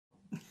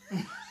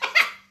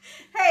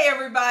Hey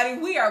everybody,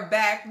 we are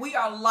back. We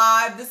are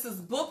live. This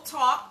is Book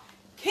Talk,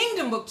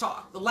 Kingdom Book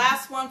Talk. The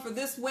last one for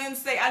this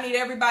Wednesday. I need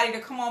everybody to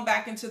come on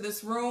back into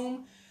this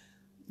room.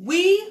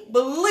 We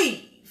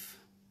believe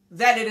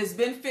that it has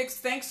been fixed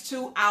thanks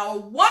to our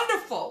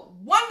wonderful,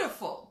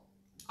 wonderful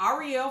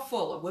Ariel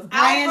Fuller. Without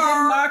branding,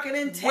 her,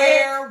 marketing, tech.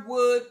 where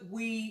would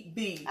we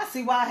be? I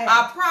see why I have.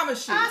 I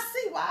promise you. I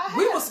see why I have.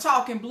 We was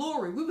talking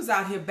blurry. We was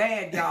out here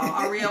bad,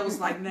 y'all. Ariel was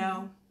like,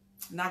 no,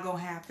 not gonna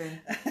happen.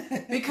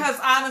 Because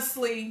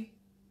honestly,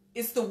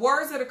 it's the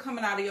words that are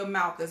coming out of your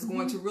mouth that's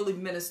going to really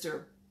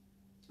minister.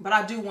 But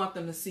I do want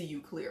them to see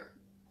you clear.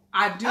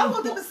 I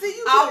want them to see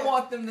you I clear.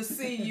 want them to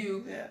see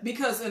you Yeah.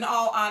 because in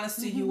all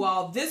honesty, you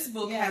all, this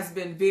book has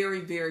been very,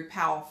 very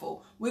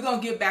powerful. We're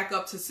going to get back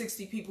up to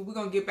 60 people. We're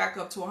going to get back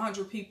up to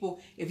 100 people.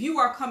 If you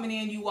are coming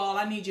in, you all,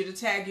 I need you to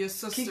tag your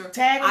sister. Keep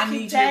tagging, I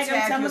need you to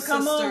tag your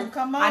come sister.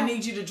 on. I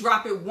need you to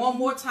drop it one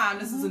more time.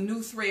 This is a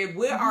new thread.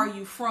 Where are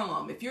you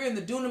from? If you're in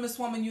the Dunamis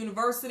Woman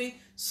University,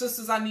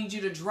 sisters, I need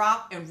you to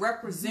drop and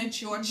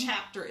represent your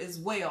chapter as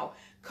well.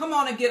 Come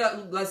on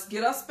and let's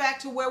get us back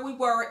to where we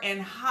were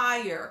and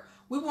higher.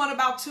 We want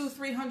about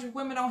 200-300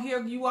 women on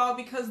here, you all,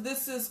 because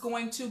this is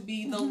going to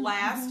be the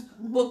last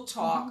book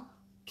talk,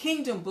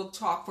 Kingdom Book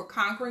Talk for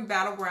conquering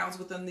battlegrounds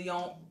within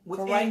your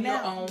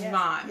own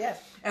mind.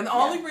 Yes. And the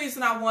only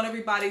reason I want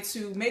everybody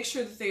to make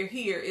sure that they're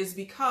here is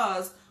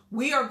because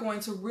we are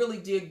going to really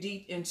dig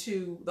deep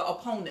into the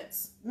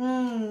opponents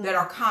that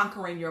are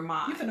conquering your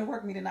mind. You're finna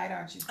work me tonight,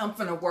 aren't you? I'm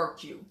finna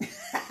work you.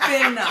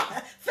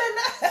 Finna.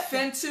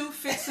 Fixin' to,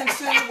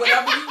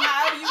 whatever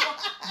however you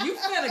want. You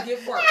finna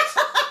get worked.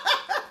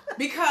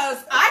 Because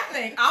I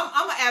think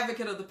I'm an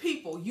advocate of the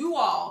people. You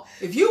all,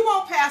 if you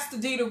want Pastor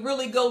D to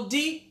really go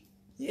deep,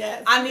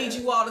 I need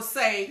you all to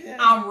say,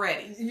 I'm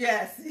ready.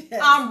 Yes.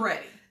 I'm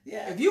ready.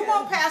 Yes, if you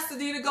want Pastor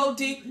D to go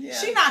deep,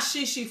 she not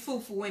she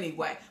foo-foo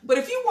anyway. But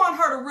if you want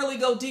her to really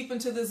go deep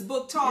into this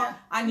book talk,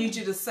 I need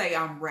you to say,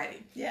 I'm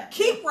ready.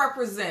 Keep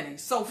representing.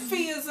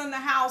 Sophia's in the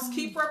house.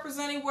 Keep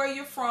representing where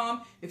you're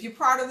from. If you're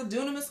part of the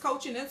Dunamis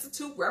Coaching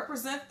Institute,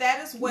 represent that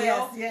as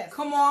well. Yes.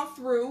 Come on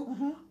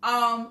through.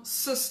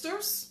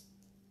 Sisters,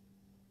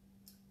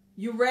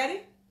 you ready?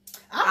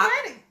 I'm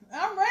ready.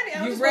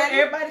 I just want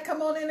everybody to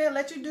come on in there,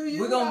 let you do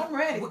you. I'm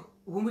ready.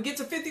 When we get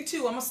to 52,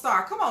 I'm going to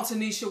start. Come on,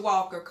 Tanisha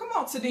Walker. Come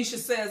on, Tanisha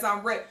says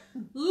I'm ready.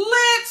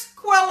 Lit,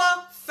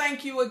 Quilla.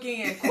 Thank you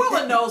again.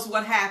 Quilla knows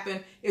what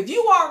happened. If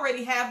you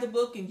already have the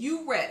book and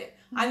you read it,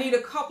 I need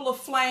a couple of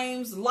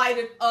flames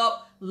lighted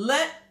up.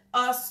 Let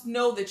us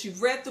know that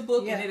you've read the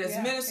book and it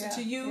has ministered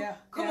to you.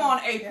 Come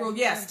on, April.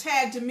 Yes.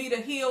 Tag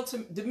Demita Hill.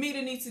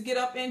 Demita needs to get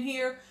up in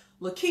here.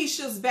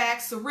 Lakeisha's back.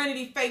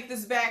 Serenity Faith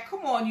is back.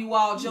 Come on, you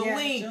all.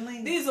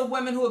 Jolene. These are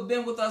women who have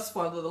been with us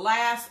for the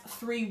last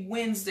 3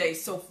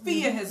 Wednesdays.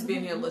 Sophia has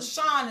been here.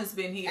 LaShawn has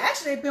been here.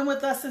 Actually, they've been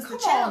with us since the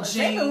challenge.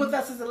 They've been with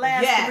us since the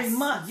last 3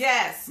 months.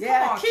 Yes. Yeah.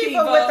 Come on, keep Kiva.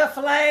 it with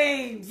the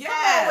flames. Yes.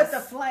 Come on with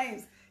the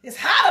flames. It's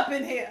hot up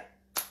in here.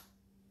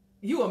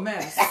 You a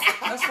mess.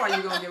 That's why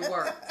you're going to get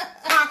work.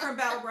 Conquering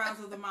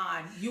Battlegrounds of the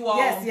Mind. You all.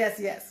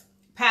 Yes.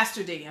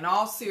 Pastor D, in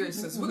all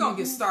seriousness, we're going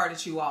to get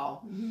started, you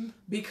all,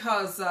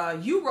 because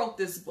you wrote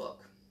this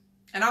book.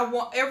 And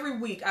every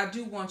week, I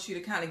do want you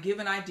to kind of give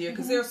an idea,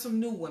 because there are some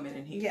new women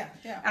in here.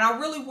 And I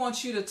really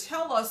want you to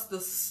tell us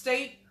the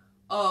state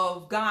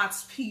of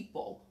God's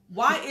people.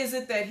 Why is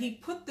it that he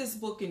put this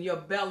book in your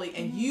belly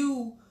and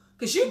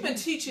because you've been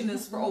teaching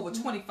this for over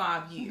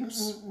 25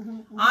 years.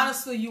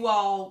 Honestly, you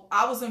all,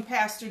 I was in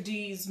Pastor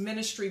D's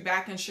ministry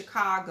back in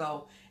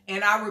Chicago,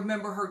 and I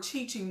remember her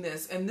teaching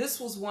this. And this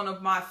was one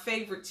of my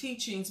favorite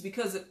teachings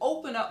because it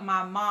opened up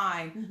my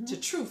mind to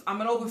truth. I'm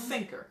an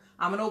overthinker.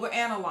 I'm an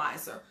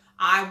overanalyzer.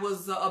 I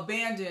was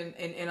abandoned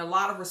in a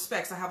lot of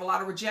respects. I have a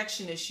lot of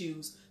rejection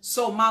issues.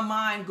 So my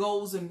mind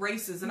goes and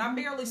races, and I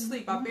barely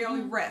sleep. I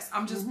barely rest.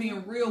 I'm just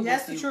being real with you.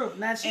 That's the truth.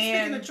 Now, she's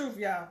speaking the truth,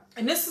 y'all.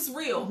 And this is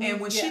real.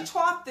 And when she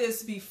taught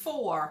this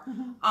before,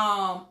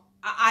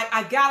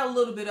 I got a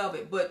little bit of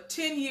it. But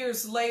 10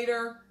 years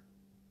later,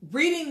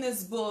 reading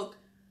this book,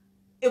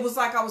 it was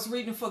like I was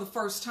reading it for the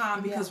first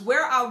time, because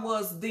where I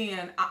was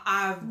then,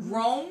 I've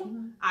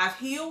grown, I've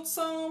healed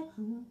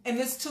some, and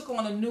this took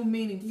on a new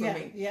meaning for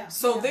me.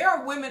 So there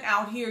are women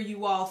out here,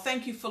 you all,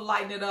 thank you for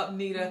lighting it up,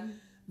 Nita.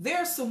 There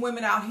are some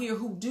women out here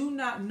who do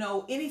not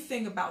know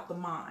anything about the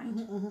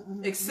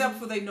mind, except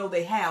for they know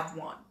they have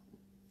one.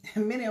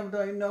 And many of them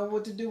don't even know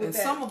what to do with that.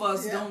 And some of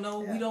us don't know.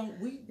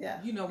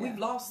 We've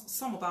lost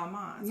some of our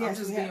minds. I'm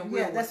just being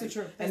real. That's the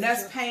truth. And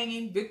that's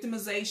pain,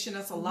 victimization.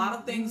 That's a lot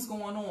of things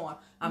going on.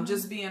 I'm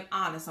just being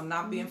honest. I'm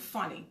not being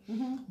funny.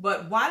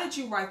 But why did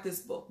you write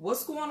this book?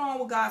 What's going on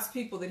with God's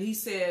people that he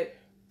said,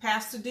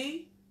 Pastor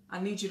D, I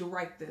need you to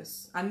write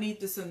this. I need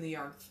this in the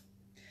earth.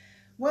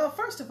 Well,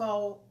 first of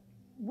all,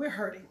 we're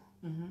hurting.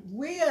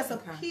 We as a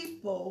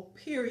people,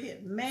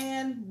 period,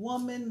 man,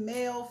 woman,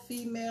 male,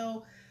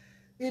 female,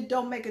 it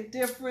don't make a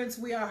difference.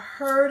 We are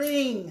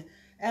hurting.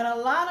 And a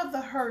lot of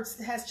the hurts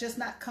has just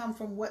not come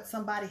from what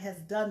somebody has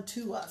done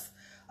to us.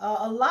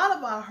 A lot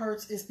of our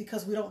hurts is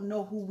because we don't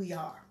know who we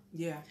are.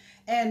 Yeah.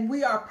 And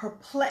we are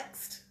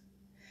perplexed.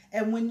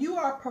 And when you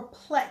are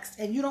perplexed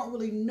and you don't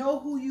really know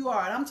who you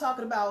are, and I'm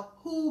talking about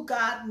who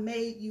God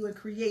made you and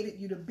created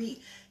you to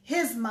be,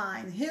 his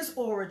mind, his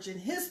origin,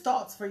 his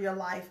thoughts for your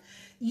life,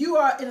 you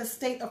are in a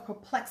state of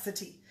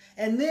perplexity.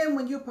 And then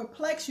when you're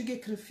perplexed, you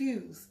get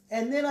confused.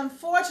 And then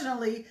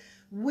unfortunately,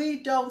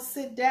 we don't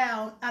sit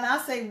down, and I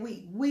say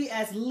we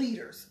as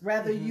leaders,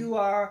 whether you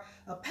are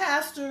a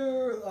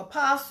pastor,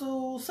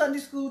 apostle, Sunday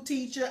school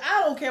teacher,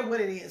 I don't care what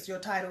it is, your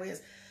title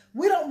is,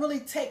 we don't really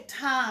take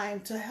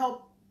time to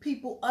help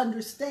people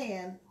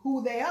understand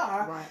who they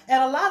are. Right.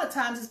 And a lot of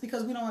times it's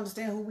because we don't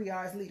understand who we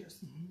are as leaders.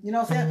 You know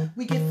what I'm saying?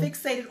 We get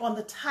fixated on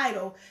the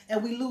title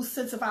and we lose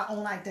sense of our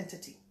own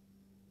identity.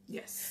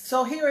 Yes.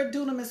 So here at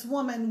Dunamis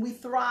Woman, we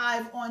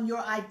thrive on your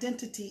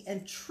identity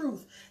and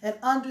truth and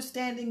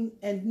understanding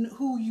and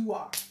who you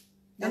are.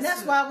 And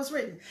that's why it was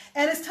written.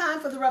 And it's time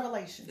for the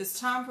revelation. It's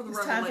time for the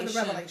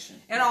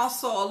revelation. And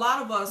also, a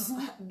lot of us,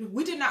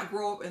 we did not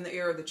grow up in the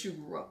era that you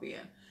grew up in.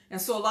 And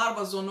so a lot of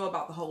us don't know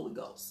about the Holy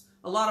Ghost.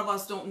 A lot of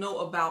us don't know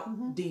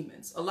about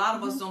demons. A lot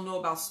of us don't know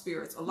about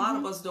spirits. A lot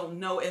of us don't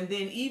know. And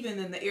then even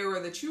in the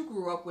era that you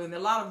grew up in, a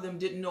lot of them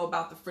didn't know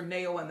about the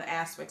phroneo and the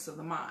aspects of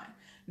the mind.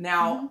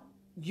 Now,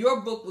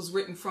 your book was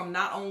written from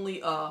not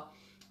only a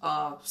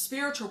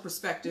spiritual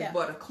perspective,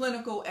 but a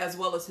clinical as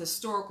well as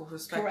historical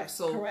perspective.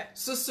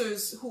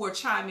 Sisters who are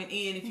chiming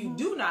in, if you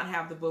do not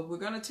have the book, we're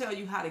going to tell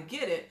you how to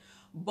get it.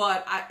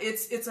 But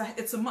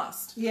it's a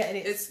must. Yeah,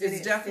 it is.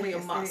 It's definitely a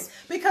must.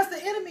 Because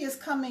the enemy is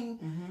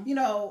coming, you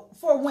know,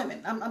 for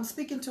women. I'm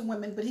speaking to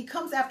women, but he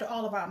comes after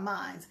all of our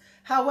minds.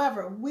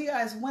 However, we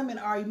as women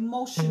are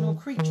emotional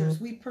creatures.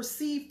 We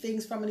perceive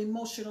things from an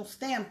emotional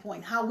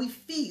standpoint, how we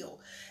feel.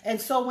 And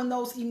so when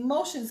those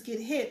emotions get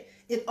hit,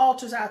 it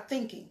alters our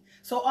thinking.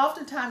 So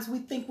oftentimes we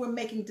think we're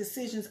making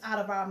decisions out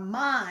of our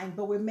mind,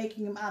 but we're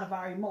making them out of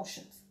our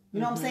emotions. You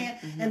know what I'm saying?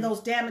 And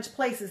those damaged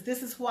places.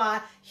 This is why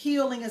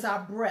healing is our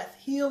breath.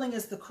 Healing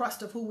is the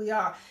crust of who we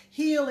are.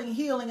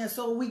 Healing. And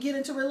so we get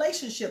into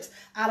relationships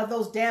out of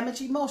those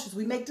damaged emotions.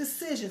 We make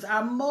decisions.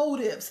 Our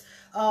motives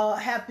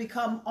have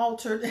become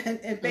altered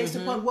and based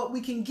upon what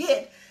we can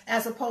get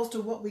as opposed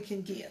to what we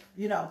can give,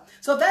 you know.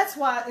 So that's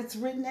why it's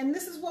written. And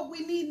this is what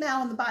we need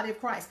now in the body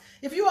of Christ.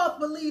 If you all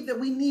believe that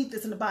we need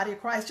this in the body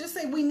of Christ, just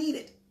say we need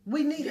it.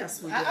 We need it.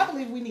 I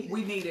believe we need it.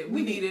 We need it.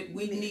 We need it.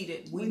 We need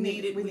it. We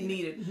need it. We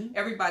need it.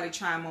 Everybody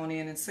chime on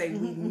in and say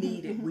we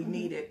need it. We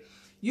need it.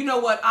 You know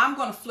what? I'm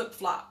going to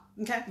flip-flop.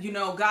 Okay. You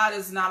know, God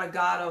is not a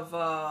God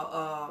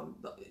of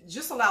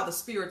just allow the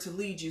Spirit to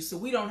lead you, so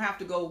we don't have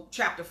to go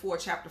chapter 4,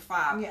 chapter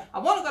 5. Yeah. I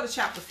want to go to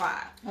chapter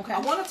 5. Okay. I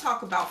want to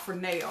talk about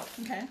phroneo.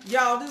 Okay.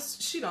 Y'all,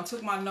 she done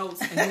took my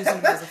notes and used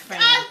them as a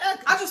fan.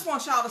 I just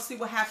want y'all to see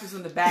what happens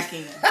in the back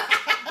end.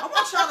 I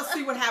want y'all to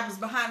see what happens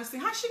behind the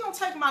scenes. How's she gonna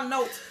take my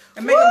notes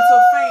and make them to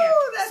a fan?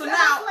 So now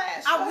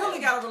I really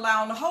gotta rely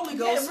on the Holy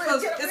Ghost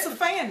because it's a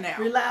fan now.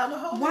 Rely on the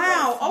Holy Ghost.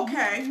 Wow.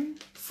 Okay.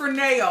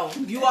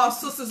 Phroneo. You all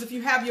sisters, if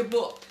you have your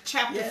book,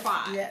 chapter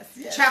 5. Yes.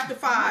 Chapter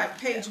 5,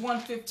 page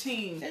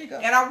 115. There you go.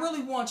 And I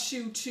really want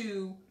you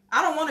to.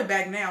 I don't want it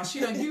back now. She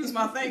done used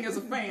my thing as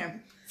a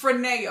fan.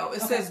 Phroneo.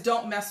 It says,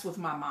 "Don't mess with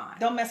my mind."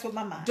 Don't mess with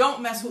my mind.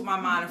 Don't mess with my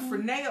mind. And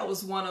phroneo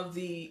is one of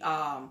the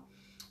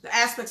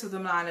aspects of the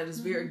mind that is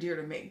very dear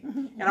to me.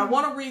 And I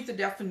want to read the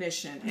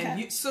definition. Okay. And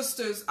you,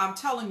 sisters, I'm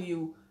telling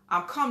you,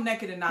 I'm come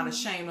naked and not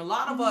ashamed. A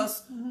lot of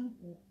us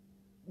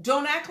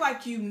don't act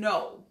like you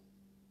know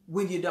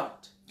when you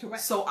don't.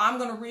 Correct. So I'm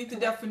going to read the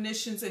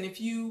definitions. And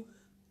if you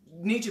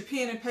need your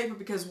pen and paper,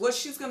 because what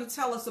she's going to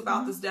tell us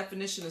about this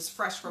definition is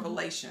fresh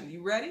revelation.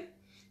 You ready?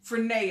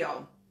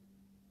 Phroneo.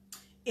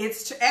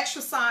 It's to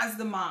exercise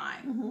the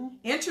mind,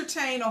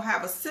 entertain or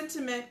have a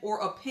sentiment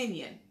or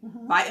opinion,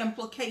 by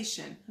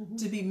implication,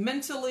 to be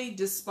mentally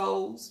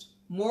disposed,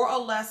 more or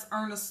less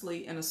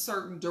earnestly in a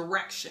certain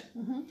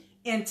direction,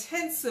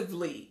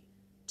 intensively,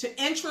 to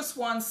interest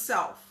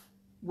oneself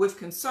with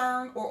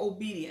concern or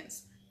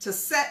obedience, to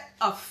set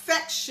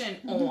affection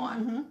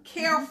on,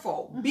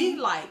 careful, be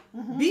like,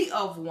 be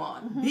of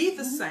one, be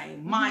the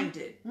same,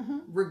 minded,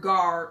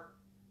 regard,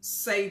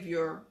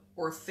 savior,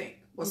 or think.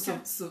 Or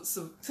severe,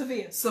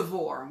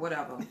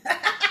 whatever.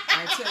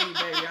 I tell you,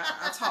 baby,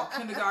 I taught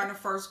kindergarten and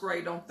first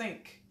grade. Don't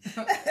think.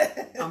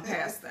 I'm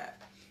past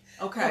that.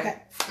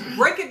 Okay.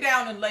 Break it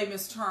down in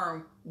layman's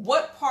term.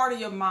 What part of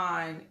your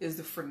mind is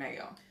the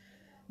phroneo?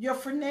 Your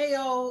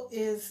phroneo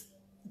is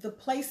the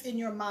place in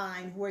your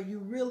mind where you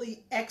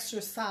really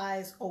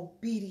exercise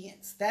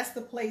obedience. That's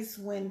the place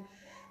when,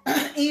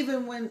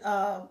 even when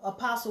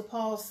Apostle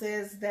Paul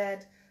says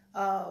that,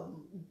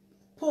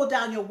 pull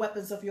down your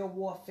weapons of your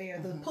warfare,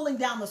 the pulling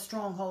down the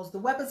strongholds. The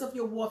weapons of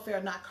your warfare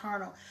are not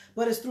carnal,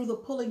 but it's through the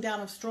pulling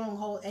down of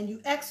stronghold, and you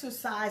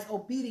exercise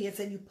obedience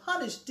and you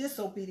punish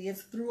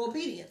disobedience through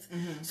obedience.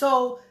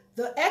 So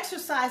the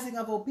exercising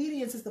of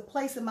obedience is the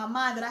place in my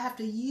mind that I have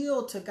to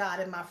yield to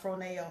God in my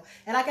phroneo,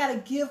 and I got to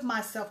give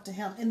myself to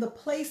him in the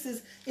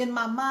places in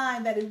my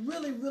mind that it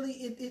really,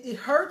 it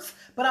hurts,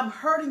 but I'm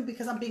hurting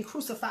because I'm being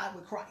crucified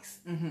with Christ.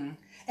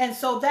 And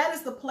so that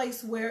is the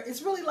place where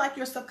it's really like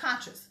your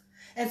subconscious.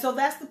 And so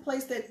that's the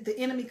place that the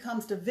enemy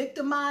comes to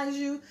victimize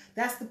you.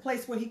 That's the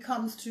place where he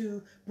comes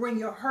to bring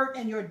your hurt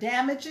and your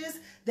damages,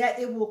 that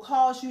it will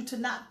cause you to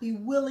not be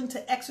willing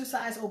to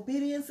exercise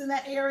obedience in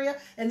that area.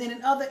 And then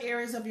in other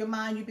areas of your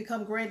mind, you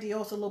become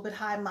grandiose, a little bit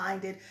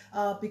high-minded,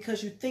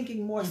 because you're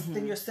thinking more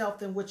than yourself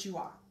than what you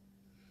are.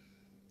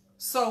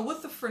 So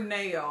with the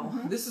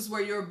phroneo, this is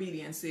where your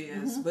obedience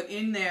is. But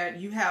in there,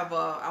 you have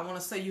I want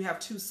to say you have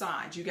two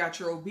sides. You got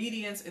your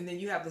obedience, and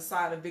then you have the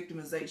side of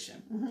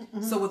victimization.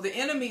 So what the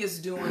enemy is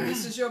doing,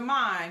 this is your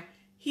mind.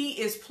 He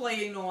is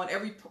playing on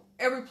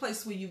every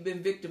place where you've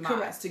been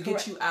victimized to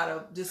get you out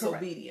of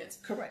disobedience.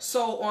 Correct.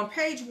 So on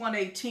page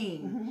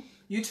 118,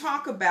 you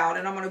talk about,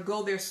 and I'm going to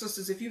go there,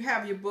 sisters. If you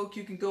have your book,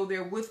 you can go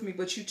there with me.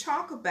 But you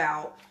talk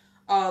about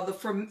the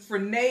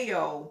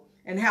phroneo,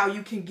 and how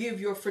you can give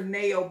your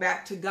phroneo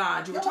back to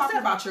God. You were talking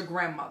about your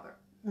grandmother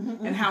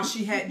and how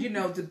she had, you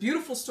know, the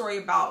beautiful story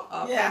about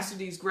Pastor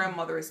D's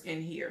grandmother is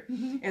in here.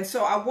 And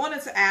so I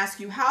wanted to ask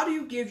you, how do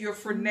you give your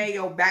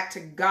phroneo back to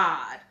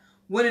God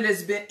when it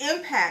has been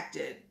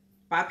impacted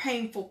by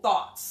painful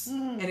thoughts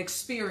and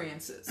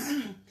experiences?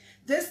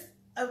 This,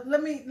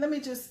 let me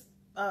just,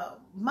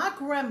 my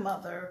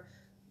grandmother,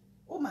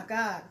 oh my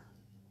God,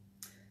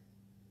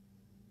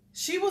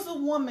 she was a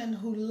woman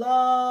who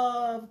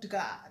loved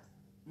God.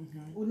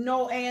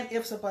 No and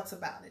ifs or buts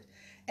about it.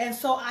 And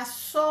so I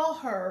saw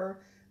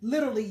her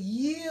literally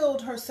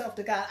yield herself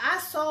to God. I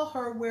saw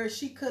her where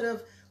she could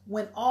have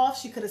went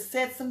off. She could have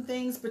said some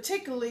things,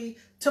 particularly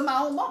to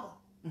my own mother.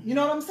 You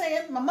know what I'm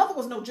saying? My mother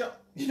was no joke.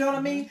 You know what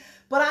I mean?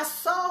 But I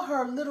saw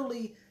her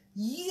literally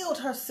yield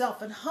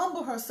herself and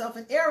humble herself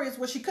in areas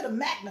where she could have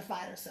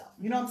magnified herself.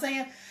 You know what I'm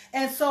saying?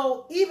 And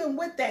so even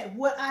with that,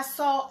 what I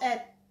saw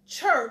at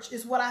church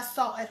is what I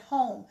saw at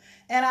home,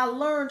 and I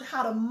learned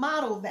how to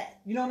model that.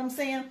 You know what I'm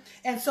saying?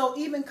 And so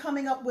even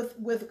coming up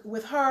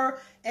with her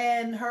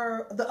and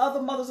the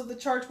other mothers of the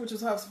church, which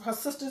was her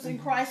sisters in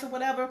Christ or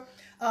whatever,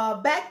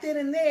 back then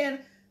and then,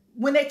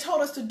 when they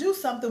told us to do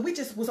something, we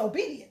just was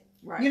obedient.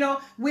 Right. You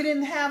know, we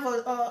didn't have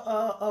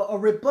a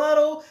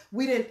rebuttal.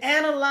 We didn't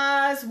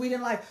analyze. We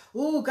didn't like,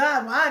 oh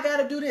God, why I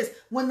got to do this.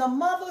 When the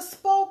mother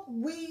spoke,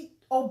 we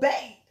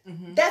obeyed.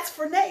 That's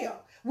phroneo.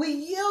 We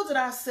yielded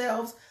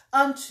ourselves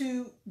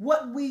unto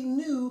what we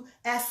knew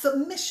as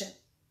submission.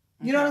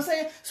 You know what I'm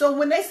saying? So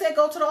when they said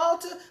go to the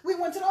altar, we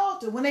went to the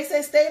altar. When they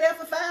say stay there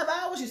for 5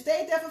 hours, you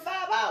stayed there for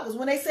 5 hours.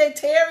 When they say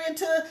tarry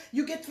until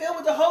you get filled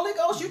with the Holy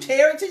Ghost, you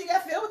tarry until you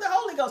got filled with the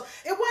Holy Ghost.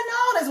 It wasn't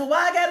all this. Well,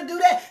 why I got to do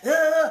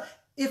that?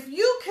 If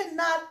you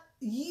cannot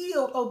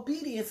yield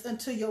obedience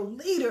unto your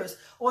leaders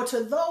or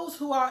to those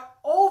who are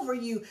over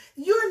you,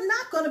 you're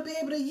not going to be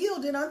able to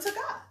yield it unto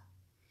God.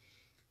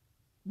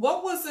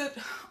 What was it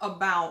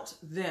about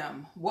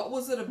them? What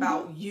was it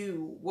about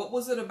you? What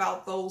was it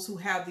about those who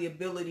have the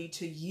ability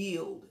to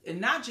yield, and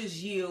not just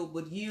yield,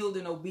 but yield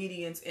in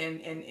obedience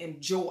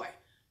and joy?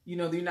 You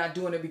know, you're not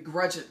doing it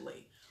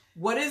begrudgingly.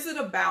 What is it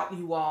about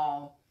you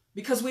all?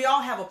 Because we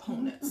all have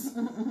opponents.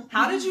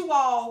 How did you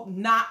all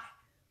not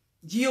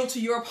yield to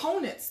your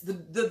opponents,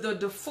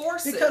 the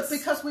forces?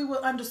 Because we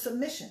were under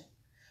submission.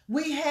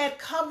 We had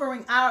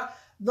covering.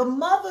 The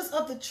mothers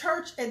of the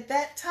church at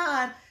that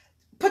time.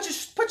 Put your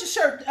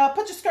skirt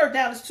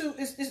down. It's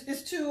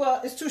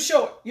too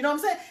short. You know what I'm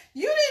saying?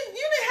 You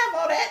didn't have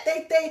all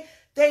that.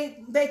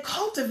 They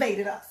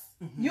cultivated us.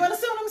 You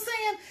understand what I'm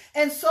saying?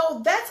 And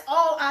so that's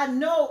all I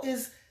know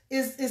is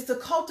the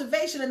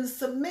cultivation and the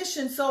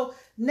submission. So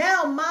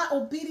now my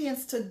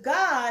obedience to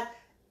God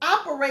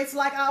operates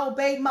like I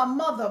obeyed my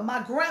mother,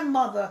 my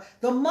grandmother,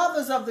 the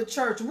mothers of the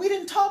church. We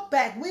didn't talk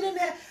back. We didn't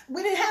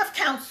have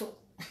counsel.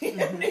 You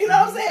know what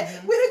I'm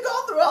saying? We didn't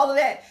go through all of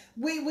that.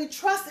 We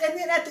trust, and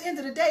then at the end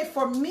of the day,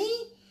 for me,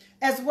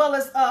 as well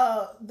as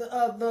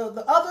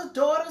the other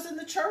daughters in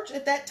the church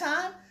at that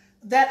time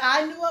that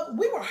I knew of,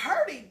 we were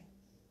hurting.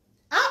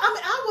 I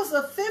mean, I was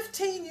a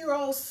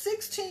 15-year-old,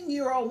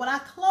 16-year-old when I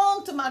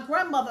clung to my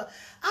grandmother.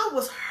 I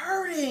was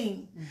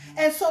hurting.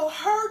 And so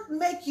hurt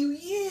make you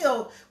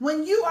yield.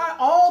 When you are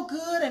all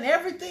good and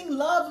everything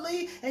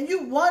lovely and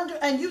you wonder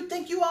and you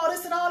think you all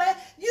this and all that,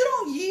 you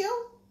don't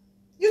yield.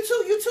 You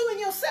too in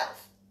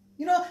yourself.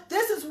 You know,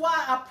 this is why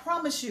I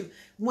promise you,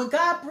 when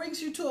God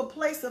brings you to a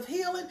place of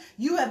healing,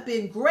 you have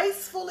been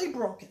gracefully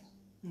broken.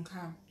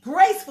 Okay.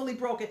 Gracefully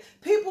broken.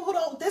 People who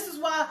don't, this is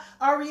why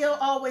Ariel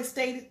always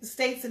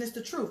states, and it's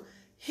the truth,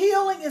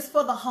 healing is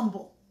for the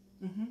humble.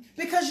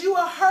 Because you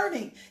are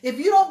hurting. If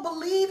you don't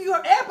believe,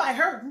 everybody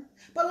hurting.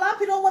 But a lot of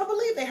people don't want to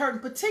believe they're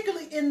hurting,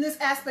 particularly in this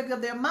aspect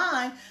of their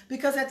mind,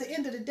 because at the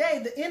end of the day,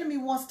 the enemy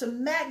wants to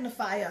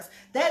magnify us.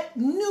 That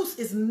noose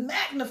is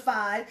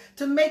magnified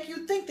to make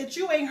you think that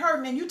you ain't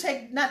hurting and you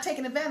not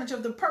taking advantage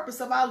of the purpose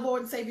of our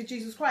Lord and Savior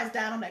Jesus Christ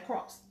dying on that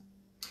cross.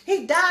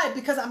 He died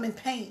because I'm in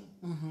pain.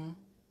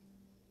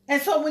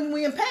 And so when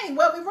we're in pain,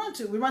 what we run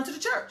to? We run to the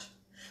church.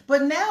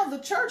 But now the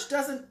church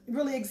doesn't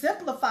really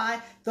exemplify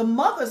the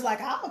mothers like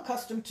I'm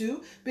accustomed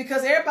to,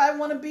 because everybody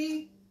want to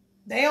be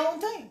their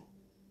own thing.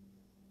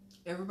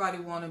 Everybody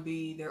want to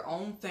be their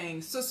own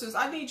thing. Sisters,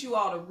 I need you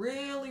all to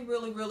really,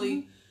 really,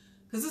 really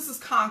because this is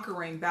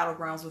conquering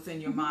battlegrounds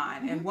within your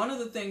mind. And one of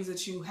the things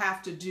that you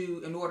have to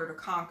do in order to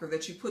conquer,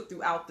 that you put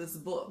throughout this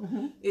book,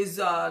 is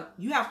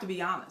you have to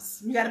be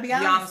honest. You got to be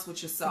honest. Be honest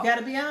with yourself. You got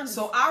to be honest.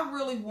 So I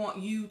really want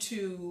you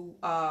to,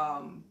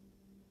 I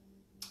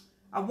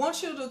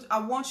want you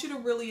to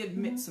really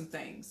admit some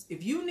things.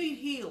 If you need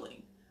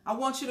healing, I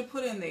want you to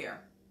put in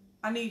there,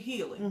 I need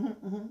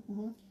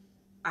healing.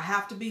 I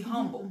have to be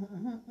humble.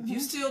 If you're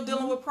still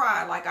dealing with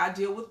pride, like I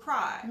deal with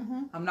pride,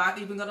 I'm not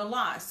even going to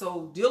lie.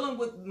 So dealing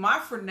with my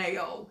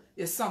freneo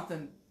is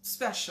something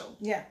special.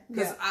 Yeah.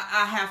 Because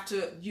I have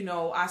to, you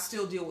know, I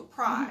still deal with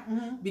pride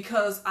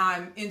because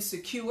I'm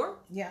insecure.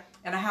 Yeah.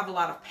 And I have a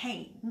lot of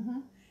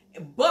pain.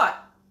 But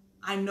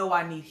I know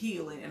I need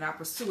healing and I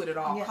pursue it at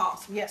all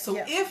costs. So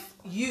if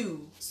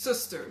you,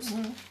 sisters,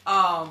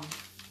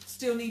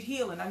 still need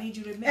healing, I need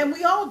you to admit. And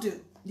we all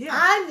do. Yeah.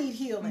 I need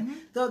healing.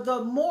 The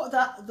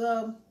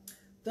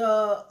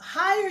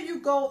higher you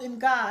go in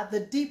God,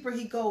 the deeper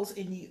he goes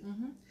in you.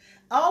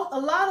 A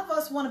lot of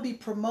us want to be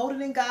promoted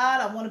in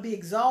God. I want to be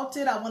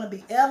exalted. I want to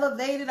be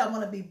elevated. I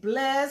want to be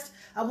blessed.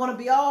 I want to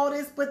be all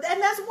this. And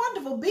that's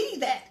wonderful. Be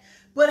that.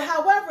 But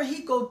however,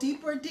 he go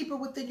deeper and deeper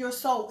within your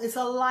soul. It's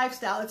a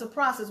lifestyle. It's a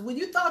process. When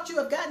you thought you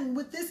have gotten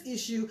with this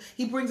issue,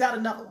 he brings out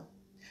another one.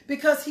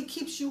 Because he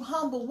keeps you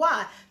humble.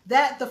 Why?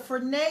 That the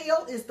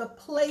freneo is the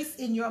place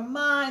in your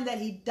mind that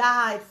he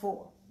died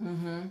for.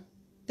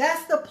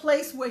 That's the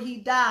place where he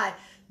died.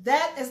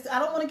 That is, I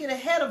don't want to get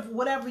ahead of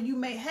whatever you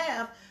may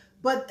have,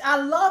 but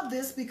I love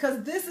this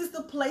because this is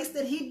the place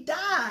that he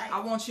died. I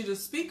want you to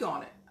speak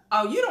on it.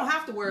 Oh, you don't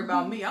have to worry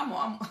about me. I'm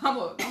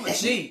a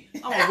G.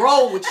 I'm gonna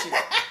roll with you.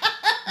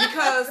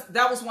 Because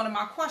that was one of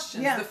my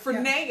questions. The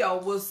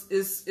freneo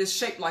is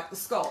shaped like the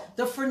skull.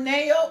 The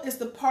freneo is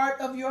the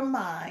part of your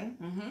mind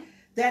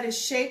that is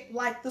shaped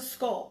like the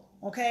skull.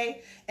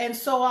 Okay? And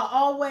so I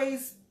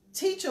always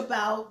teach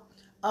about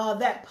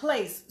that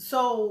place.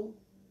 So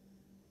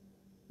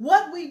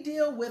what we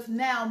deal with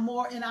now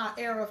more in our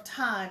era of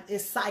time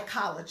is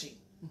psychology.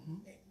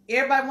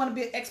 Everybody want to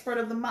be an expert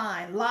of the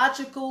mind.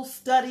 Logical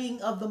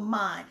studying of the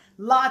mind.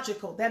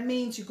 Logical. That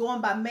means you're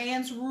going by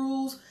man's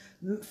rules,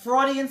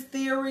 Freudian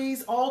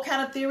theories, all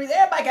kind of theories.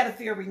 Everybody got a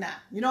theory now.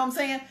 You know what I'm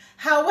saying?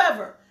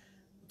 However,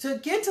 to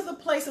get to the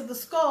place of the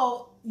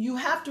skull, you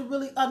have to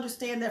really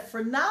understand that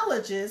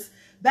phrenologists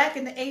back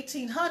in the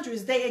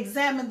 1800s, they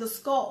examined the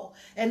skull.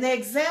 And they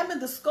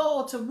examined the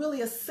skull to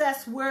really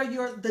assess where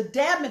the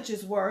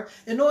damages were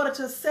in order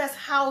to assess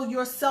how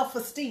your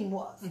self-esteem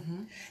was.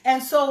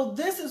 And so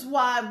this is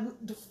why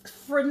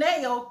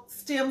freneo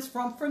stems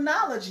from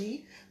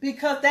phrenology,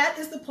 because that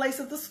is the place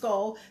of the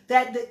skull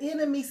that the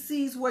enemy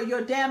sees where your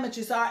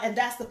damages are, and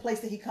that's the place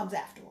that he comes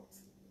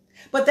afterwards.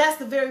 But that's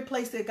the very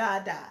place that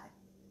God died,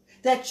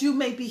 that you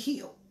may be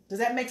healed. Does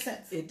that make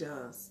sense? It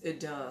does. It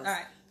does. All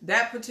right.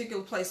 That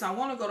particular place, I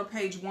want to go to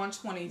page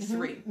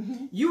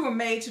 123. You were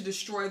made to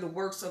destroy the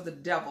works of the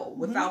devil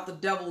without the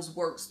devil's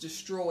works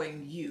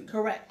destroying you.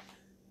 Correct.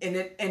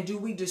 And do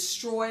we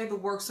destroy the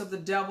works of the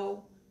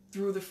devil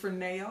through the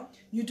freneo?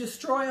 You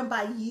destroy them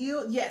by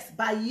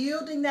by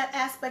yielding that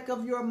aspect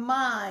of your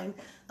mind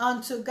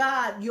unto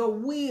God, your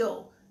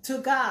will to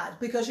God,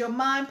 because your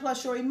mind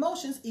plus your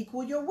emotions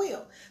equal your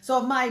will.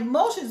 So if my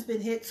emotions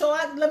been hit,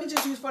 let me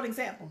just use for an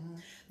example.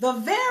 The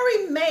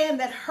very man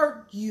that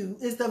hurt you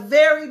is the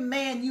very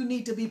man you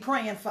need to be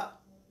praying for.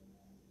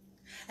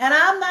 And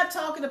I'm not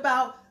talking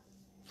about...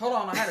 Hold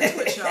on, I had to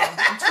twitch, y'all.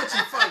 I'm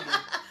twitching for you.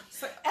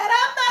 And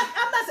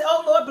I'm not saying,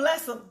 oh, Lord,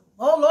 bless him.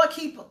 Oh, Lord,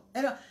 keep him.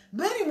 And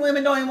many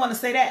women don't even want to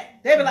say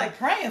that. They be like,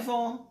 praying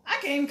for him. I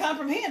can't even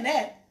comprehend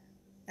that.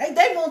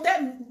 They want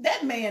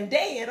that man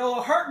dead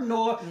or hurting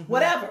or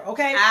whatever,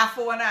 okay? Eye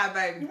for an eye,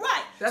 baby.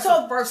 Right. That's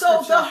the first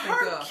scripture the I think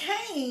hurt of.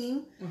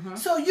 came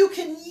so you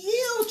can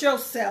yield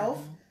yourself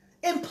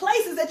in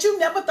places that you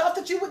never thought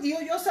that you would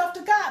yield yourself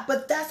to God.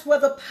 But that's where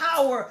the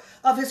power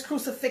of his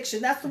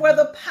crucifixion, that's where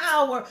the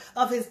power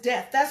of his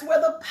death, that's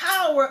where the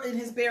power in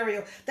his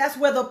burial, that's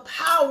where the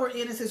power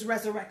in is his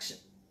resurrection.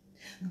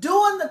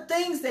 Doing the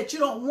things that you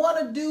don't want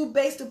to do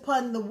based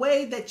upon the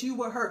way that you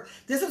were hurt.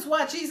 This is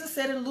why Jesus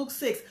said in Luke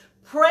 6,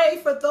 pray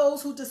for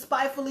those who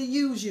despitefully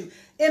use you.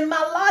 In my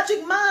logic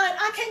mind,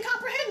 I can't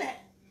comprehend that.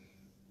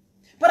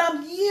 But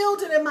I'm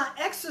yielding and I'm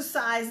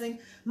exercising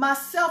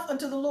myself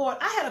unto the Lord.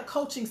 I had a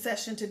coaching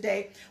session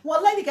today.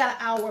 One lady got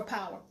an hour of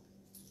power.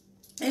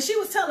 And she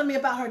was telling me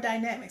about her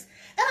dynamics.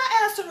 And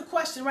I asked her the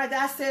question right there.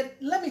 I said,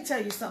 let me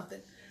tell you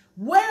something.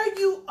 Where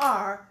you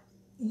are,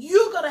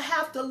 you're going to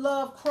have to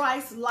love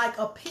Christ like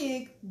a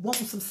pig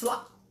wanting some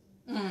slop.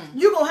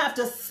 You're going to have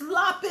to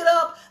slop it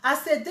up. I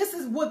said, this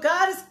is what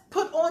God has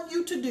put on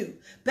you to do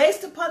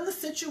based upon the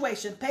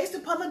situation, based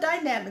upon the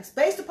dynamics,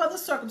 based upon the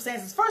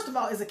circumstances. First of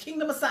all, it's a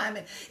kingdom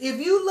assignment. If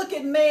you look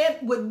at man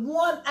with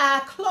one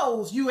eye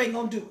closed, you ain't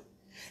going to do it.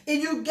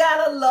 And you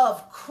got to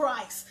love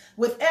Christ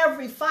with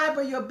every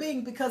fiber of your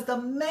being, because the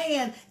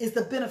man is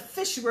the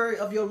beneficiary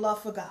of your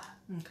love for God.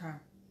 Okay.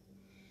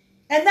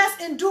 And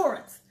that's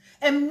endurance.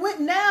 And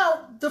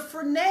now the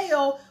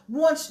freneo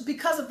wants,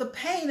 because of the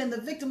pain and the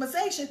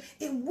victimization,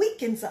 it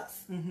weakens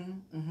us.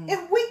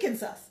 It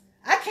weakens us.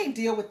 I can't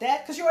deal with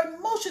that because your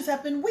emotions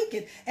have been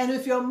weakened. And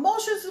if your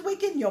emotions are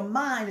weakened, your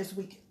mind is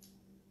weakened.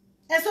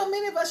 And so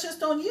many of us just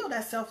don't yield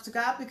ourselves to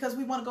God because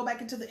we want to go back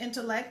into the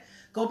intellect,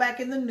 go back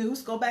in the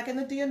noose, go back in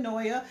the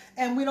dianoia,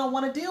 and we don't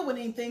want to deal with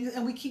anything,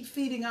 and we keep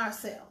feeding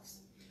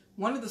ourselves.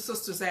 One of the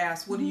sisters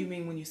asked, what do you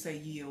mean when you say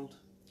yield?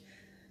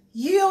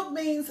 Yield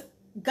means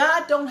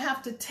God don't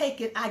have to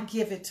take it, I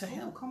give it to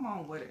him. Oh, come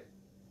on with it.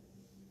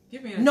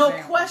 Give me an example.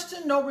 No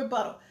question, no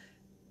rebuttal.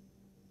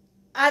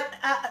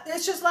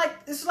 It's just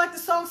like the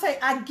song say,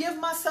 I give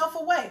myself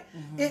away.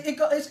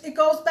 It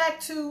goes back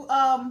to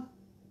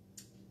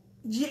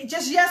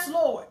just yes,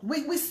 Lord.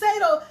 We say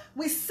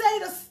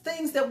the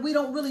things that we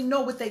don't really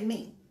know what they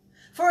mean.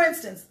 For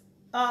instance,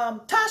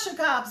 Tasha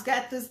Cobb's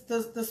got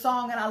the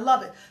song, and I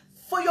love it.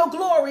 For your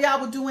glory, I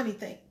will do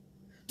anything.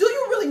 Do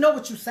you really know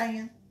what you're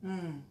saying?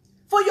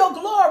 For your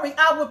glory,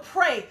 I will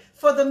pray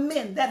for the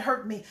men that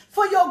hurt me.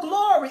 For your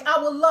glory, I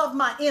will love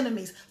my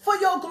enemies. For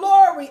your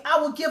glory, I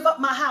will give up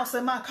my house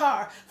and my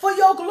car. For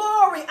your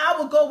glory, I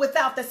will go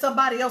without that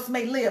somebody else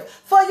may live.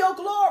 For your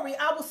glory,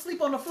 I will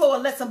sleep on the floor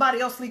and let somebody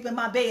else sleep in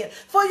my bed.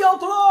 For your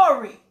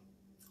glory.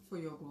 For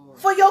your glory.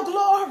 For your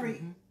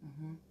glory.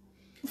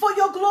 For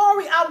your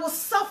glory, I will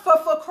suffer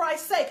for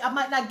Christ's sake. I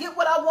might not get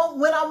what I want,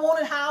 when I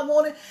want it, how I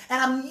want it, and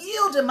I'm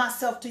yielding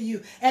myself to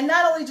you. And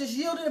not only just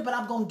yielding it, but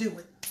I'm going to do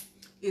it.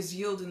 Is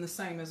yielding the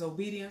same as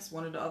obedience?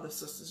 One of the other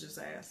sisters just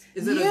asked.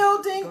 Is it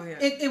yielding?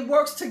 It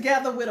works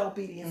together with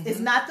obedience.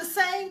 It's not the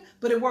same,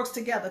 but it works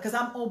together because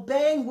I'm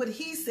obeying what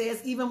he says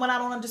even when I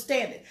don't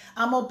understand it.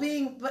 I'm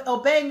obeying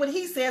what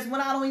he says when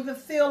I don't even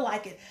feel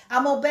like it.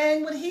 I'm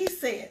obeying what he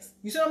says.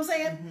 You see what I'm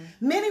saying?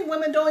 Many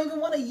women don't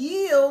even want to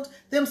yield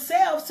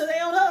themselves to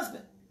their own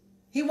husband.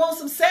 He wants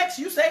some sex.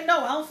 You say,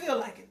 no, I don't feel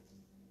like it.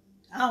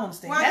 I don't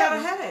understand. Well, I got a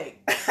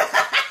headache.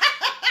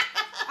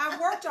 I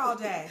worked all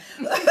day.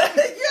 You understand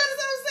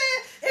what I'm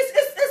saying?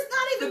 It's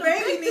not even the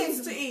baby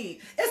needs to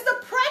eat. It's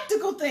the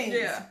practical things.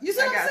 Yeah, you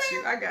see what I'm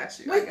saying? I got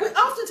you.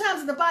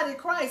 Oftentimes in the body of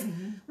Christ,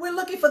 we're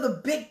looking for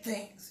the big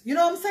things. You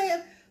know what I'm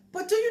saying?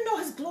 But do you know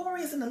his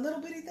glory is in the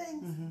little bitty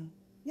things?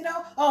 You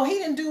know, oh, he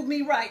didn't do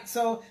me right,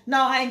 so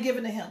no, I ain't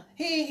giving to him.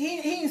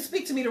 He didn't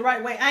speak to me the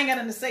right way. I ain't got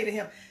nothing to say to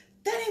him.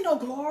 That ain't no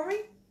glory.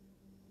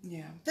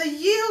 Yeah. The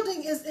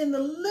yielding is in the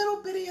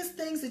little bittiest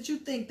things that you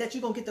think that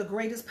you're gonna get the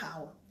greatest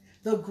power,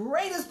 the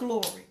greatest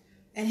glory,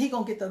 and he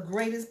gonna get the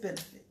greatest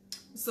benefit.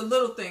 It's the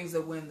little things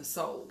that win the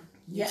soul.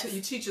 Yes.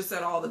 You teach us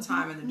that all the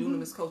time in the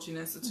Dunamis Coaching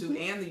Institute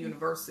and the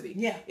university.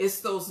 Yeah. It's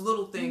those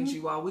little things,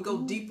 you all. We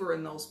go deeper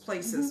in those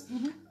places.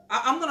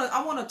 I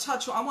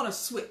want to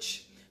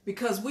switch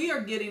because we are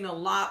getting a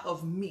lot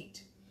of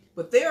meat.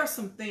 But there are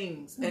some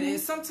things, and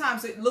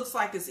sometimes it looks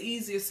like it's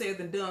easier said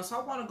than done. So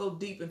I want to go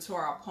deep into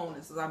our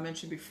opponents, as I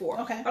mentioned before.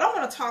 Okay. But I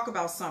want to talk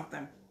about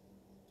something.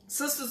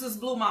 Sisters, this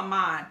blew my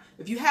mind.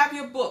 If you have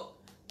your book,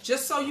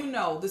 just so you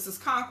know, this is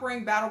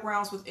Conquering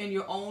Battlegrounds Within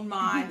Your Own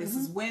Mind. This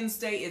is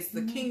Wednesday. It's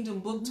the Kingdom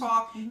Book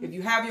Talk. If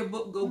you have your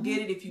book, go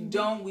get it. If you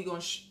don't, we're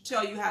going to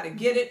tell you how to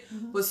get it.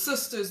 But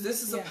sisters,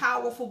 this is a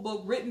powerful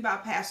book written by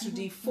Pastor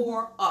D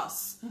for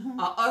us.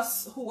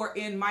 Us who are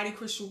in Mighty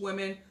Christian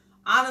Women.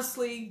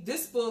 Honestly,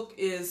 this book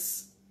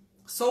is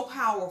so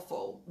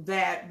powerful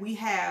that we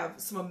have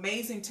some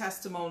amazing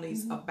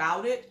testimonies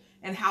about it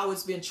and how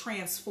it's been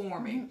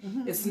transforming.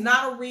 It's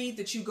not a read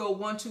that you go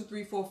 1, 2,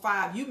 3, 4,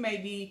 5. You may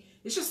be,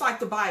 it's just like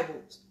the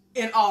Bible,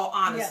 in all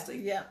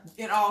honesty,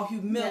 in all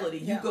humility.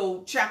 You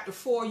go chapter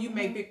 4, you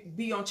may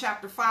be on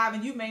chapter 5,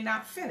 and you may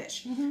not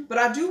finish. But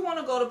I do want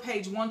to go to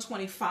page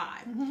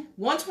 125.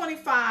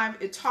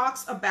 125, it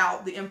talks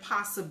about the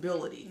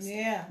impossibilities.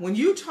 Yeah. When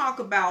you talk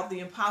about the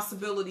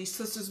impossibilities,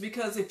 sisters,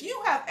 because if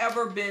you have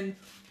ever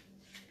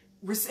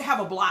have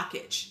a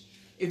blockage,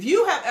 if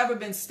you have ever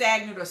been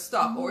stagnant or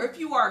stuck, or if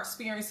you are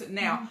experiencing it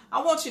now,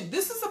 I want you,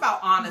 this is about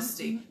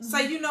honesty.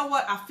 Say, you know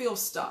what? I feel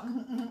stuck.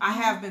 I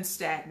have been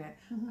stagnant.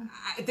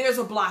 There's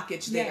a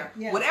blockage there.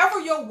 Whatever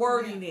your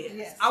wording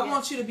is, I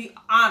want you to be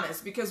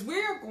honest, because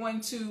we're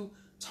going to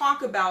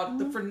talk about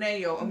the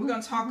phreneo, and we're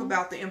going to talk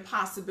about the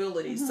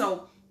impossibilities.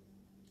 So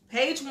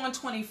page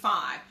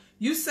 125,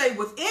 you say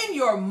within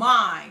your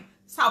mind,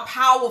 that's how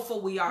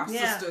powerful we are,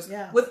 sisters.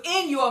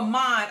 Within your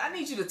mind, I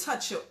need you to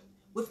touch it.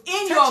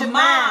 Within your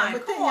mind,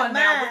 come on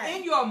now,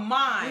 within your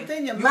mind,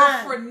 your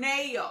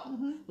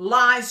phreneo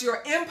lies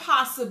your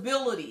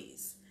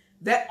impossibilities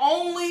that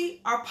only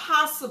are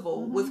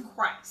possible with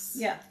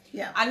Christ.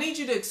 I need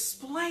you to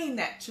explain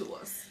that to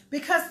us.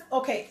 Because,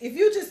 okay,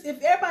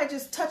 if everybody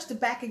just touch the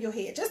back of your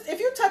head, if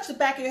you touch the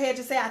back of your head,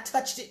 just say, I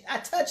touched it, I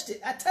touched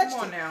it, I touched it.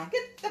 Come on now.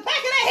 Get the back of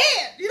that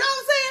head. You know what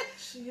I'm saying?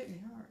 She hit me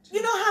hard.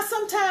 You know how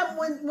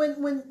sometimes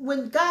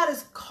when God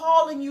is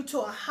calling you to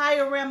a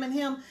higher realm in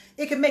him,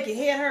 it can make your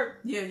head hurt.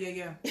 Yeah.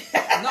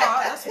 No,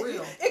 that's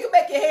real. It can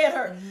make your head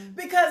hurt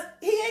because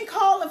he ain't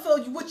calling for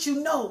what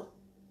you know.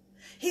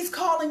 He's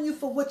calling you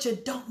for what you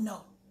don't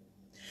know.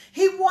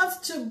 He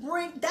wants to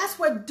bring, that's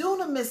where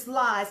dunamis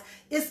lies.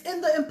 It's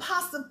in the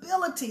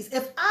impossibilities.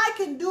 If I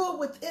can do it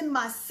within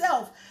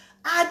myself,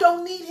 I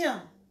don't need him.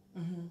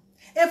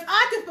 If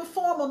I can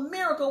perform a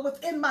miracle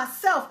within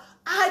myself,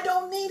 I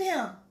don't need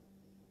him.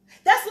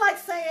 That's like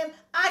saying,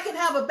 I can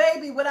have a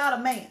baby without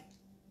a man.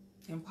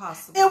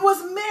 Impossible. It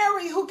was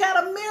Mary who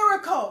got a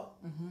miracle.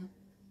 Mm-hmm.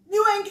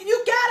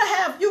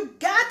 You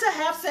got to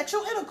have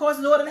sexual intercourse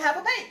in order to have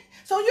a baby.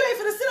 So you ain't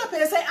finna sit up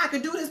here and say, I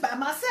could do this by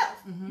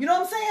myself. Mm-hmm. You know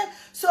what I'm saying?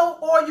 So,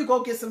 or you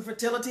go get some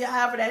fertility,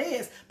 however that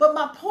is. But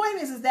my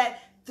point is that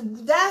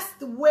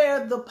that's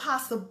where the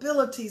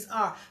possibilities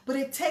are. But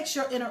it takes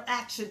your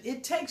interaction.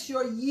 It takes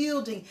your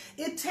yielding.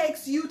 It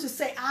takes you to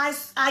say,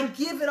 I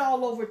give it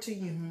all over to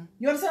you. Mm-hmm.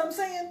 You understand what I'm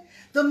saying?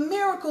 The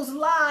miracles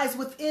lies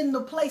within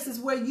the places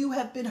where you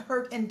have been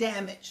hurt and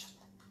damaged.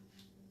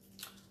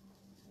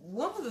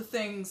 One of the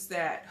things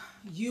that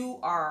you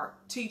are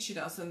teaching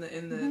us in the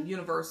mm-hmm.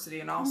 university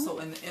and also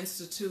mm-hmm. in the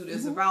institute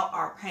is mm-hmm. about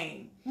our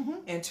pain mm-hmm.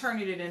 and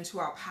turning it into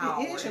our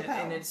power,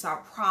 and it's our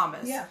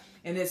promise. Yeah.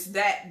 And it's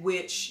that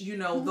which, you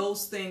know, mm-hmm.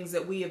 those things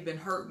that we have been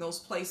hurt in, those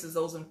places,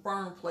 those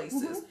infirm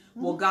places,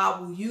 mm-hmm. well,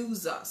 God will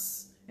use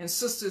us. And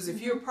sisters, if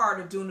mm-hmm. you're part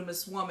of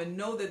Dunamis Woman,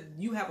 know that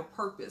you have a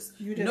purpose.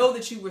 You do. Know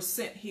that you were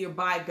sent here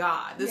by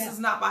God. This is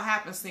not by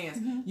happenstance.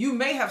 Mm-hmm. You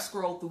may have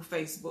scrolled through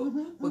Facebook,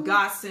 mm-hmm. but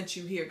God sent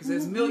you here because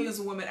there's mm-hmm. millions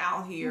of women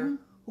out here mm-hmm.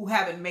 who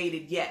haven't made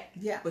it yet.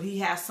 Yeah. But He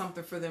has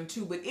something for them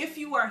too. But if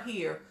you are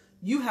here,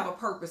 you have a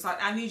purpose.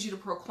 I need you to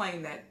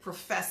proclaim that,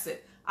 profess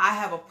it. I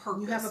have a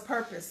purpose. You have a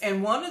purpose.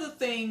 And one of the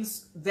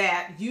things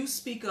that you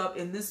speak of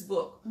in this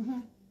book, mm-hmm.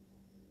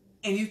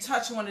 and you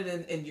touch on it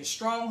in your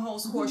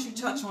Strongholds course, mm-hmm. you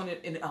touch on it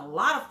in a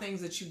lot of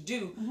things that you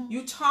do. Mm-hmm.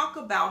 You talk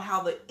about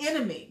how the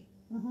enemy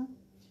mm-hmm.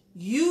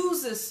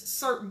 uses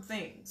certain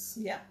things.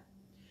 Yeah.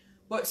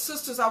 But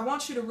sisters, I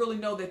want you to really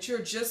know that you're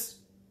just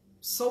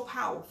so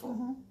powerful.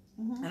 Mm-hmm.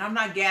 Mm-hmm. And I'm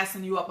not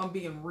gassing you up. I'm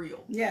being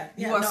real. Yeah.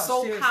 You are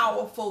so seriously.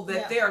 Powerful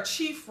that there are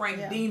chief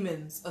rank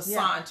demons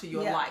assigned to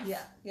your life.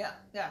 Yeah.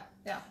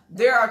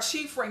 There are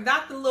chief rank,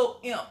 not the little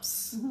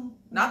imps, mm-hmm.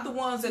 not the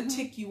ones that mm-hmm.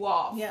 tick you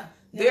off. Yeah.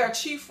 There are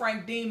chief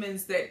rank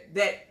demons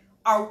that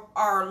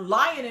are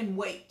lying in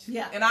wait.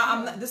 Yeah. And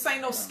I'm not, this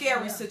ain't no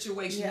scary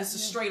situation. This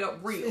is straight up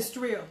real. It's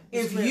real.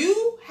 If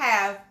you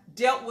have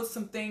dealt with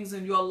some things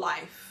in your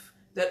life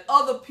that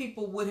other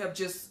people would have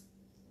just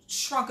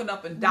shrunken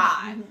up and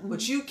died, mm-hmm.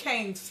 but you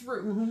came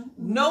through, mm-hmm.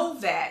 know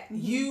that mm-hmm.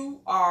 you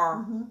are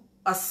mm-hmm.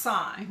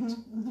 assigned,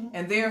 mm-hmm.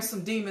 and there are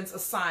some demons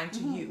assigned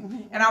to mm-hmm. you.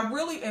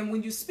 Mm-hmm. And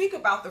when you speak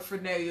about the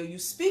Ferneo, you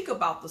speak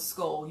about the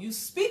skull, you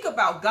speak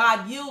about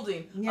God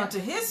yielding unto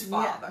His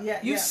Father.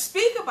 You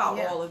speak about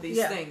all of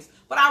these things.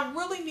 But I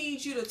really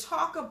need you to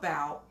talk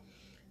about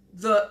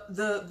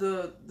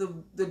the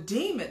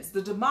demons,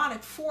 the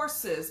demonic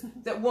forces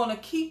that want to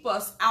keep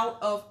us out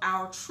of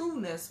our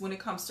trueness when it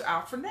comes to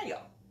our Ferneo.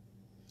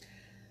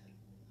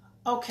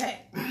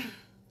 Okay,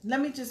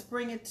 let me just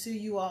bring it to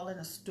you all in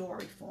a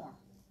story form.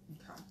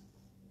 Okay.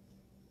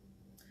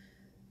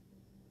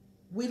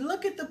 We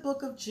look at the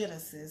book of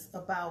Genesis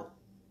about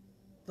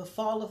the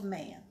fall of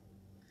man,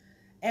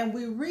 and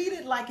we read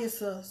it like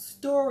it's a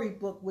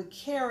storybook with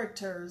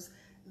characters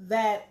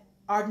that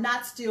are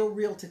not still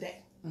real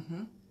today.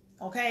 Mm-hmm.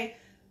 Okay,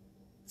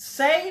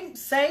 same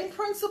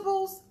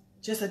principles,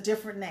 just a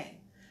different name.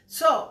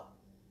 So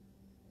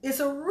it's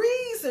a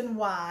reason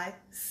why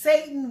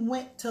Satan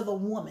went to the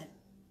woman.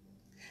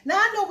 Now,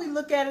 I know we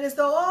look at it as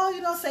though,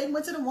 Satan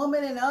went to the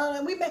woman and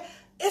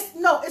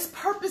it's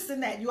purpose in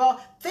that. You all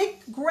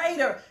think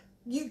greater.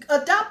 You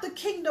adopt the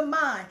kingdom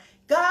mind.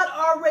 God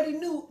already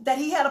knew that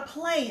He had a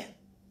plan.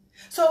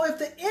 So if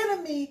the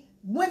enemy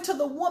went to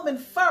the woman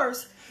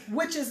first,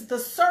 which is the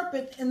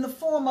serpent in the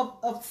form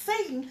of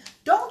Satan,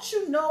 don't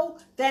you know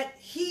that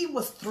he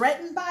was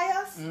threatened by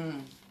us?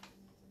 Mm.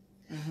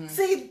 Mm-hmm.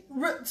 See,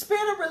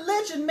 spirit of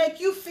religion make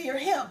you fear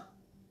him.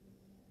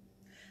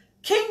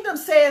 Kingdom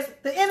says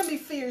the enemy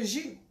fears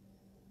you.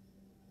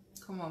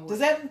 Come on. Does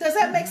that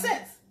mm-hmm. make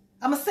sense?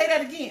 I'm going to say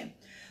that again.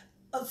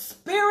 A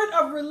spirit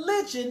of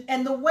religion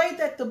and the way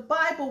that the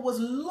Bible was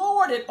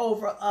lorded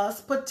over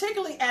us,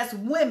 particularly as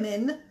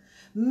women,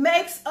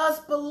 makes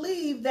us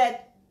believe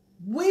that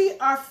we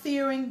are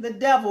fearing the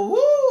devil.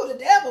 Ooh, the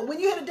devil.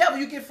 When you hear the devil,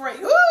 you get afraid.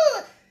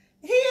 Ooh,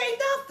 he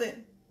ain't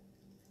nothing.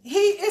 He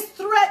is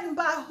threatened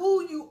by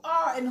who you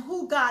are and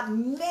who God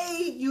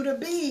made you to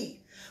be.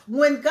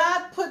 When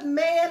God put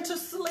man to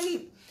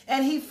sleep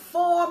and He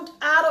formed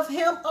out of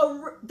him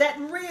that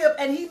rib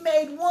and He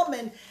made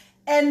woman,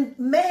 and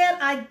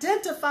man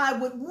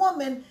identified with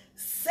woman,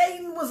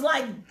 Satan was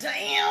like,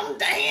 damn. You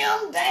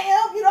know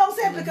what I'm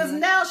saying? Mm-hmm. Because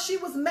now she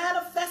was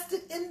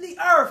manifested in the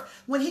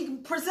earth. When He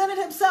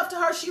presented Himself to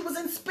her, she was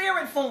in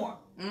spirit form.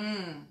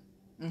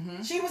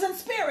 Mm-hmm. She was in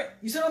spirit.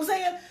 You see what I'm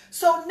saying?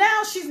 So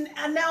now she's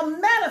now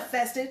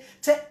manifested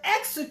to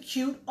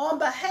execute on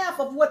behalf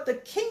of what the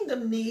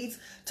kingdom needs,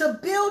 to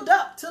build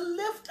up, to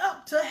lift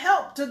up, to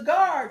help, to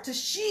guard, to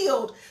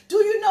shield. Do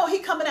you know He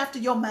coming after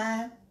your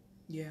mind?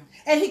 Yeah.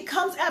 And He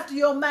comes after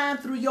your mind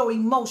through your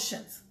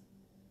emotions.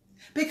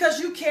 Because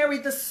you carry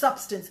the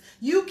substance.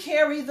 You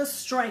carry the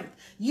strength.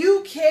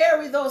 You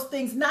carry those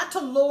things, not to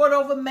lord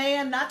over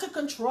man, not to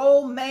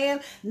control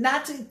man,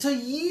 not to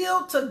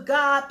yield to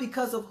God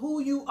because of who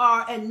you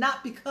are and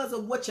not because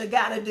of what you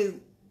got to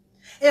do.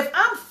 If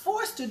I'm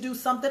forced to do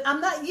something,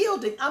 I'm not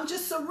yielding. I'm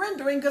just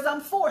surrendering because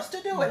I'm forced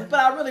to do it, but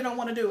I really don't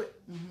want to do it.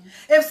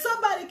 If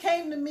somebody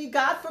came to me,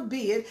 God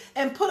forbid,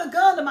 and put a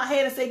gun to my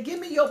head and said, give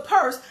me your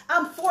purse,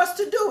 I'm forced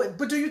to do it.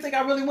 But do you think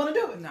I really want to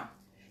do it? No.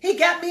 He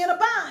got me in a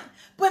bind.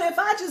 But if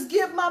I just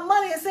give my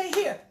money and say,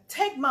 here,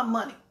 take my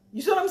money.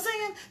 You see what I'm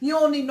saying? You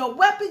don't need no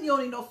weapon. You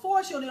don't need no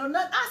force. You don't need no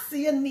nothing. I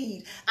see a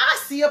need. I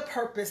see a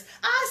purpose.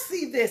 I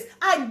see this.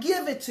 I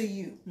give it to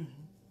you.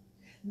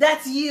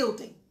 That's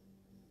yielding.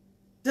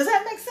 Does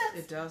that make sense?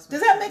 It does. Does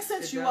that make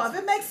sense, you all? If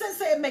it makes sense,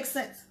 say it makes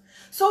sense.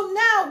 So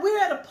now we're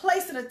at a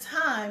place and a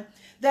time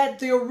that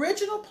the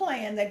original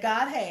plan that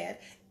God had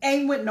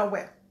ain't went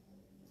nowhere.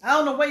 I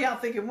don't know where y'all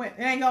think it went.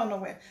 It ain't going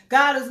nowhere.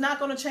 God is not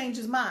going to change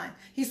his mind.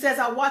 He says,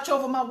 I watch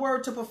over my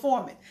word to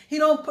perform it. He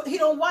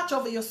don't watch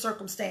over your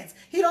circumstance.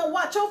 He don't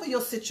watch over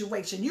your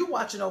situation. You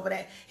watching over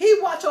that. He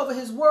watch over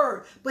his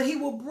word, but he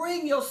will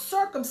bring your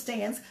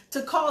circumstance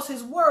to cause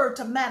his word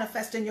to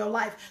manifest in your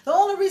life. The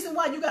only reason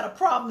why you got a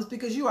problem is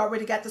because you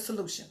already got the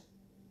solution.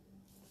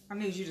 I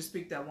need you to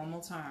speak that one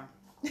more time.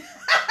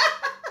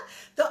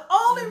 The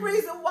only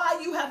reason why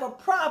you have a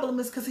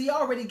problem is because he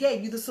already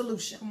gave you the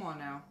solution. Come on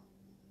now.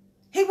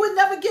 He would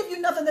never give you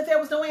nothing that there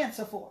was no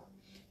answer for.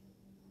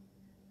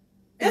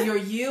 And you're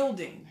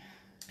yielding.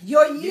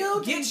 Your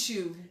yielding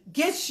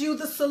gets you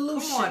the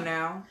solution. Come on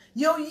now.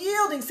 You're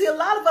yielding. See, a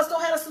lot of us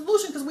don't have a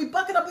solution because we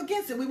bucket up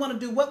against it. We want to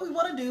do what we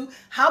want to do,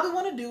 how we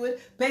want to do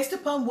it, based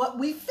upon what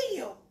we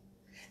feel.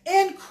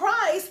 In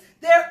Christ,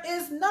 there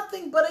is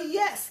nothing but a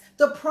yes.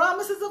 The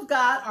promises of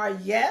God are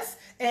yes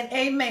and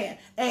amen.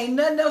 Ain't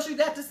nothing else you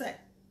got to say.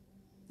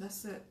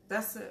 That's it.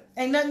 That's it.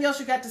 Ain't nothing else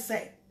you got to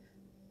say.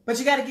 But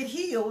you got to get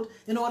healed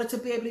in order to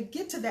be able to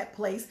get to that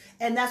place.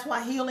 And that's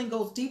why healing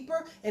goes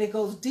deeper and it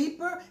goes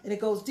deeper and it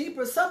goes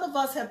deeper. Some of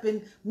us have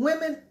been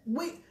women.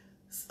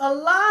 A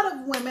lot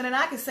of women, and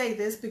I can say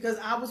this because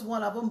I was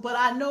one of them, but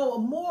I know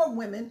more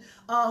women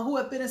who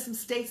have been in some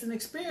states and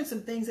experienced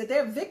some things that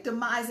they're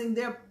victimizing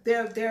their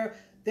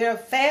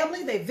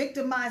family. They're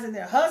victimizing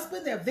their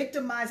husband. They're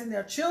victimizing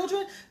their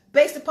children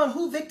based upon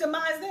who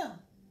victimized them.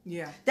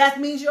 Yeah. That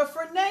means your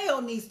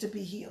freneo needs to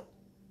be healed.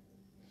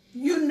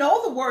 You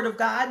know the word of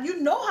God.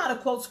 You know how to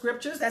quote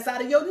scriptures. That's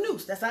out of your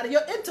nous. That's out of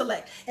your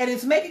intellect. And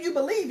it's making you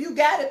believe you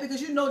got it because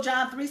you know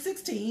John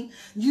 3:16.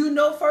 You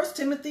know 1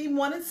 Timothy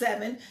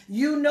 1:7.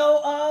 You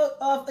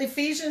know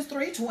Ephesians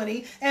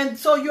 3:20. And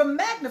so you're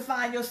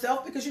magnifying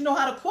yourself because you know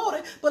how to quote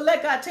it. But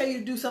let God tell you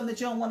to do something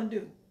that you don't want to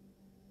do.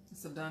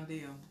 It's a done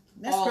deal.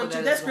 All of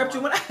that's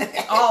going out the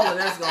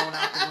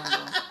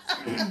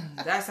window.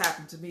 That's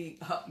happened to me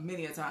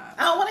many a time.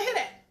 I don't want to hear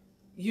that.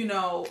 You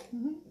know,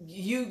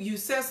 you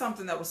said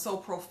something that was so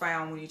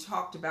profound when you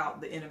talked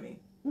about the enemy.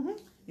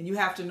 And you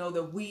have to know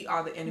that we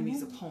are the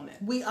enemy's opponent.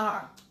 We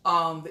are.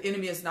 The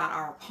enemy is not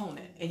our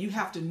opponent. And you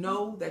have to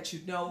know that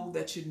you know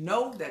that you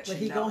know that you know. But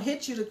he's going to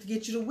hit you to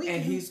get you to weaken.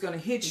 And he's going to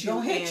hit you.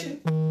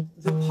 And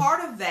the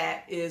part of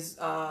that is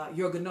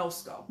your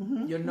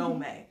gnosko, your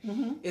nome.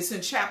 It's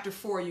in chapter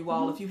 4, you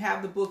all. If you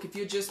have the book, if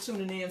you're just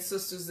tuning in,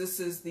 sisters, this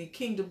is the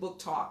Kingdom Book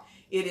Talk.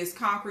 It is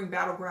Conquering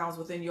Battlegrounds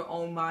Within Your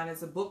Own Mind.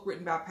 It's a book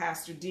written by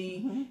Pastor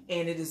D,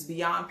 and it is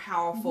beyond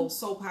powerful,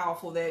 so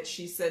powerful that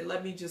she said,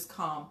 let me just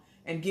come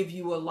and give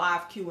you a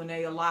live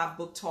Q&A, a live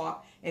book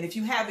talk. And if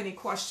you have any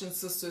questions,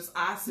 sisters,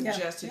 I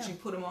suggest that you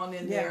put them on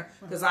in there,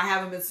 because I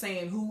haven't been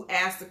saying who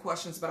asked the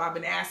questions, but I've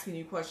been asking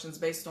you questions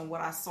based on what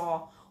I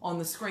saw on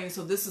the screen.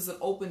 So this is an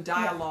open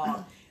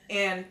dialogue.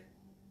 And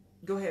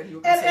go ahead. You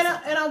were gonna say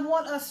something. And I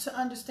want us to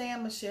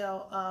understand,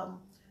 Michelle,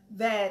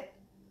 that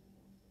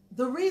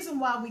the reason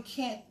why we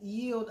can't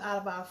yield out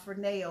of our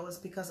freneo is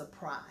because of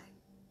pride.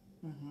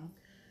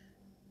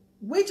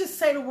 We just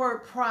say the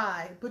word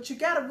pride, but you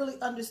got to really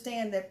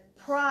understand that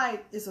pride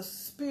is a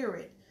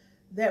spirit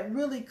that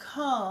really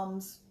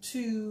comes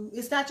to,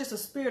 it's not just a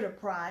spirit of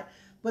pride,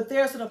 but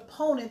there's an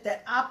opponent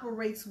that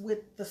operates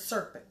with the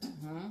serpent.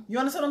 You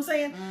understand what I'm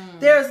saying?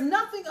 There's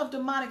nothing of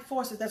demonic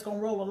forces that's going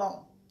to roll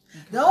alone.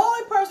 The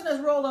only person that's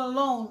rolling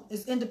alone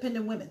is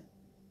independent women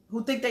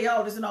who think they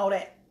all this and all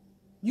that.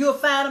 You'll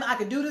find them, I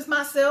can do this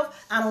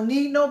myself. I don't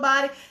need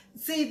nobody.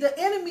 See, the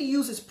enemy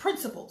uses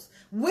principles.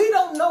 We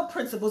don't know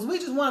principles. We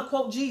just want to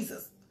quote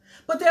Jesus.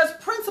 But there's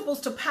principles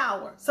to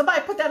power.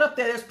 Somebody put that up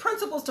there. There's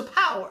principles to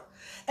power.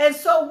 And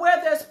so where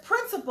there's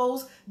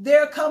principles,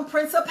 there come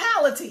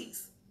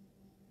principalities.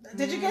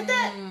 Did you get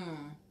that?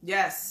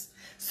 Yes.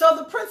 So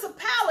the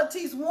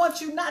principalities want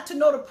you not to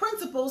know the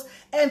principles,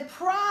 and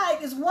pride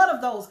is one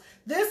of those.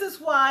 This is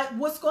why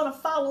what's going to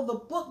follow the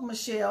book,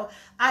 Michelle,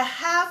 I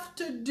have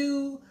to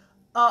do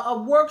a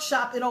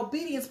workshop in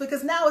obedience,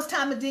 because now it's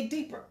time to dig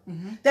deeper,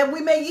 that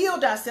we may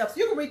yield ourselves.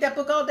 You can read that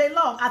book all day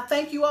long. I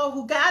thank you all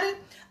who got it.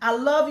 I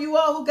love you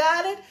all who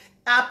got it.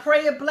 I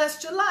pray it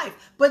blessed your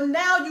life. But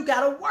now you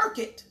got to work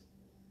it.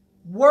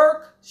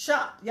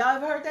 Workshop. Y'all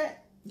ever heard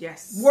that?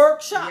 Yes.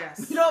 Workshop.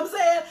 Yes. You know what I'm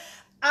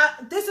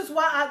saying? This is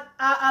why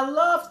I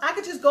love, I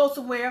could just go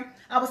somewhere.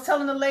 I was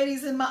telling the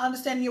ladies in my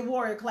Understanding Your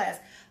Warrior class,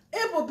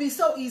 It would be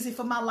so easy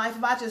for my life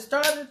if I just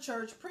started a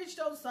church, preached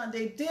on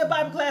Sunday, did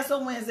Bible class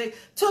on Wednesday,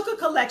 took a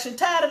collection,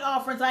 tithed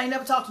offerings. I ain't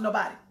never talked to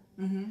nobody.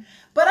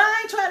 But I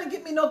ain't trying to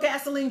get me no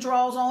gasoline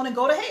draws on and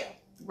go to hell.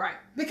 Right.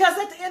 Because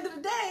at the end of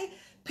the day,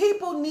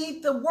 people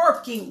need the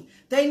working.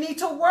 They need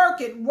to work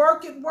it.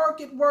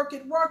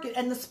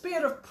 And the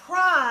spirit of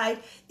pride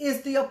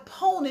is the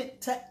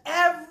opponent to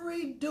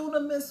every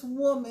dunamis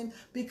woman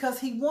because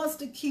he wants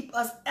to keep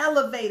us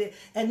elevated.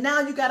 And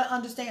now you got to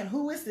understand,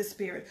 who is this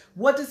spirit?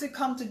 What does it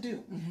come to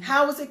do?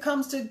 How does it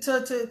come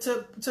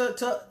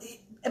to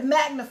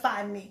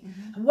magnify me?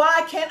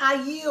 Why can't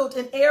I yield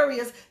in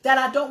areas that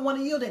I don't want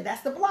to yield in?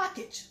 That's the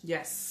blockage.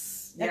 Yes.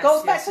 It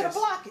goes back to the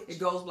blockage. It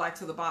goes back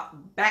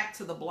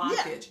to the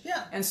blockage.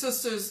 Yeah. And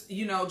sisters,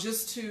 you know,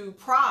 just to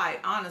pride,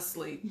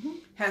 honestly,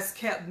 has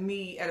kept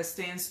me at a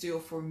standstill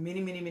for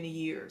many, many, many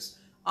years.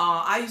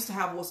 I used to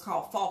have what's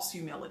called false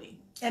humility.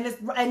 And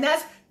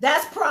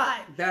that's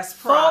pride. That's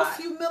pride. False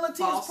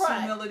humility is pride.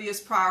 False humility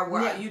is pride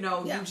where, you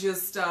know, you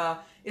just,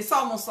 it's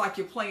almost like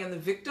you're playing the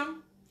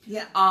victim.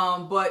 Yeah.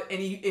 But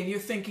you're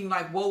thinking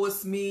like, woe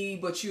is me,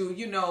 but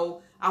you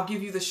know, I'll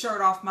give you the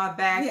shirt off my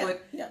back.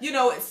 But you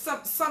know,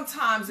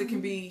 sometimes it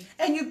can be.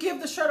 And you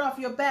give the shirt off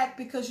your back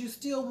because you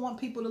still want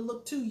people to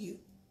look to you.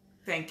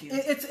 Thank you.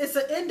 It's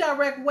an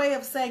indirect way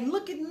of saying,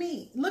 look at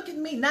me, look at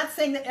me. Not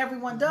saying that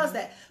everyone does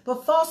that,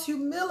 but false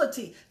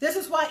humility. This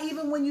is why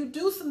even when you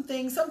do some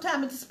things,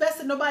 sometimes it's best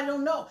that nobody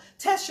don't know.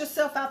 Test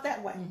yourself out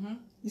that way.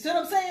 You see what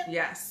I'm saying?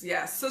 Yes,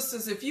 yes.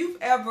 Sisters, if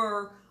you've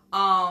ever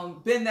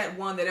been that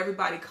one that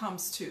everybody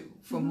comes to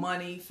for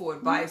money, for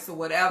advice or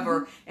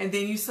whatever, and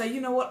then you say, you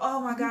know what,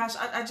 oh my gosh,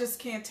 I just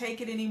can't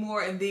take it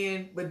anymore, and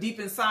then but deep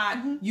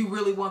inside you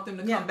really want them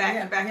to come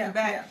back and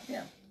back.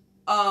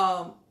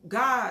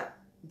 God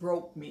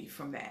broke me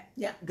from that.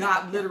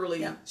 God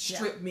literally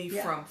stripped me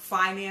from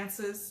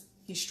finances.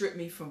 He stripped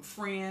me from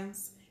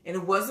friends. And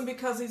it wasn't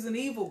because he's an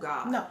evil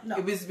God. No.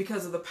 It was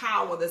because of the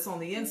power that's on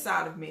the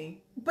inside of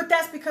me. But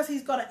that's because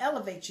he's going to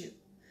elevate you.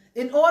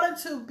 In order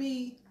to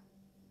be,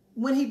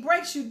 when he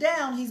breaks you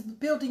down, he's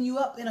building you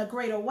up in a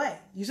greater way.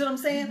 You see what I'm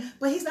saying?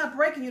 But he's not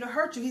breaking you to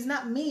hurt you. He's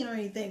not mean or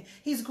anything.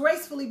 He's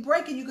gracefully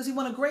breaking you because he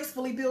wants to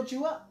gracefully build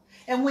you up.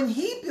 And when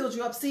he builds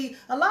you up, see,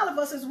 a lot of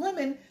us as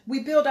women, we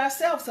build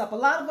ourselves up. A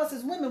lot of us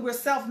as women, we're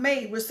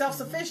self-made. We're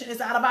self-sufficient.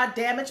 It's out of our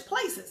damaged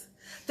places.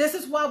 This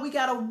is why we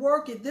got to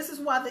work it. This is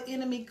why the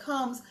enemy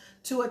comes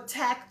to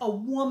attack a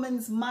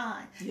woman's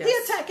mind. He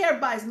attack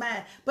everybody's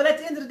mind. But at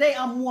the end of the day,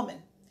 I'm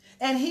woman.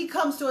 And he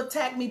comes to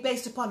attack me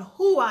based upon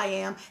who I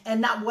am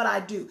and not what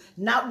I do.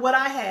 Not what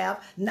I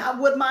have, not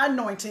what my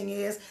anointing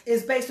is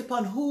based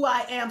upon who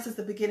I am since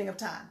the beginning of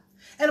time.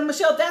 And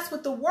Michelle, that's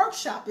what the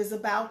workshop is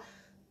about.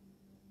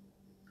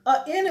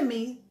 The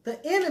enemy,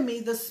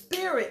 the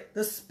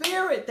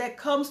spirit that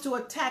comes to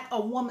attack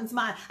a woman's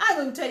mind. I ain't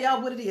going to tell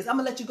y'all what it is. I'm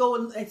going to let you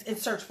go and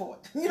search for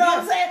it. You know what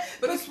I'm saying?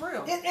 But it's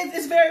real.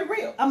 It's very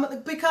real.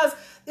 Because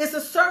it's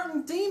a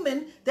certain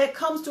demon that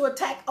comes to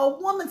attack a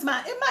woman's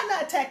mind. It might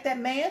not attack that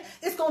man.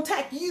 It's going to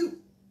attack you.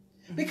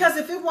 Because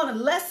if it want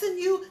to lessen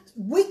you,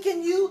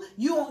 weaken you,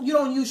 you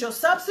don't use your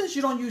substance,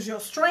 you don't use your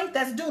strength.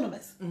 That's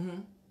dunamis.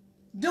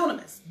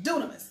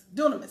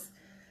 Dunamis.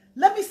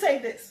 Let me say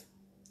this.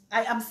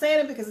 I'm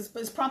saying it because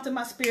it's prompting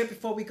my spirit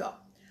before we go.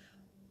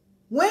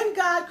 When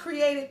God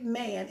created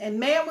man, and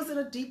man was in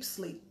a deep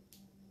sleep,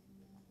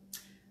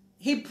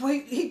 he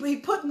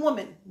put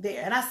woman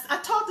there. And I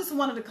taught this in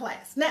one of the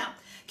class. Now,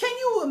 can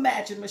you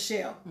imagine,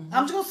 Michelle?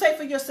 I'm just going to say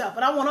for yourself,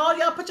 and I want all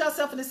y'all to put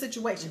yourself in this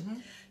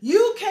situation.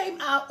 You came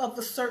out of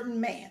a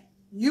certain man.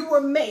 You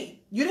were made.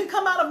 You didn't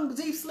come out of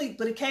deep sleep,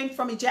 but it came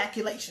from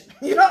ejaculation.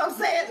 You know what I'm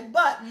saying?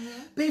 But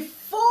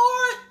before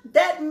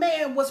that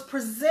man was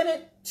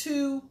presented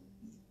to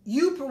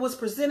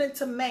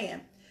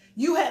man,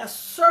 you had a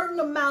certain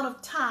amount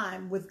of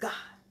time with God.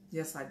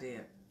 Yes, I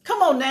did.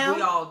 Come on now.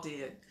 We all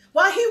did.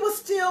 While he was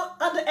still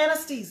under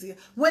anesthesia,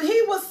 when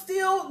he was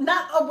still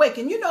not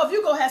awakened. You know, if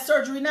you go have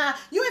surgery now,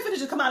 you ain't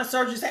finished to come out of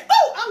surgery and say,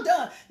 oh, I'm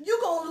done. You're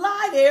going to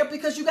lie there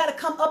because you got to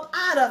come up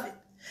out of it.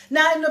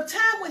 Now, in the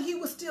time when he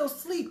was still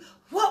asleep,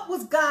 what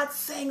was God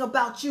saying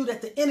about you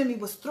that the enemy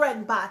was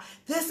threatened by?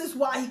 This is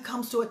why he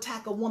comes to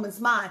attack a woman's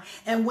mind.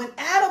 And when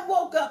Adam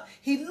woke up,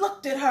 he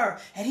looked at her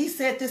and he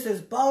said, this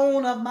is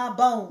bone of my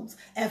bones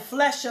and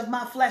flesh of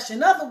my flesh.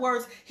 In other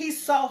words, he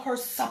saw her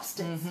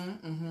substance.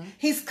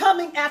 He's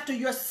coming after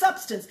your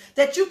substance,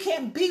 that you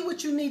can't be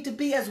what you need to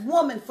be as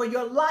woman for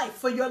your life,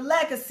 for your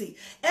legacy.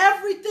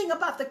 Everything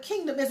about the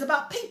kingdom is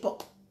about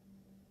people.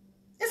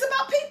 It's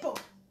about people.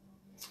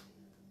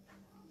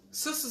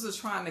 Sisters are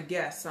trying to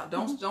guess.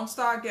 Don't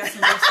start guessing.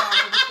 Don't start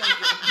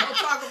overthinking. Don't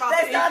talk about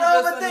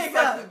the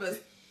incubus.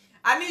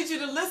 I need you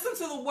to listen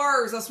to the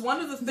words. That's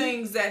one of the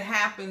things that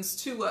happens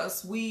to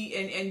us.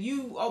 And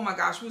you, oh my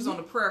gosh, we was on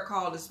a prayer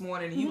call this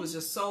morning. And he was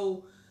just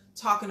so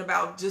talking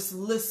about just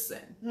listen.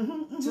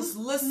 Just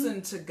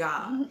listen to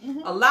God.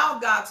 Allow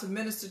God to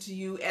minister to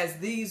you as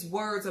these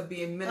words are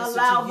being ministered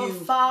to you. Allow the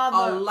Father,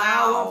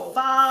 our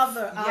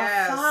Father,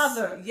 yes, our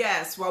Father.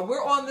 Yes, while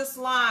we're on this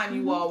line,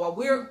 you all, while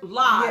we're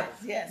live,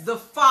 the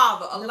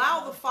Father,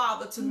 allow the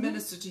Father to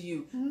minister to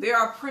you. There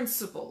are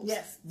principles.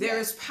 Yes. There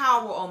is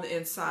power on the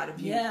inside of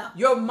you. Yeah.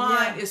 Your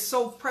mind is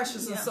so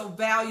precious and so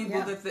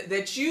valuable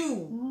that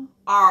you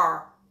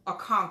are a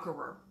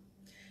conqueror.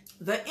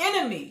 The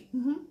enemy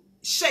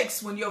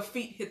shakes when your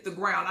feet hit the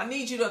ground. I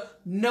need you to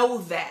know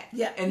that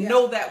and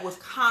know that with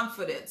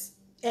confidence.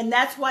 And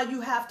that's why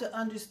you have to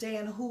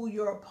understand who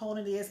your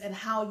opponent is and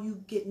how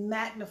you get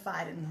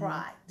magnified in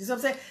pride. You see what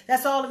I'm saying?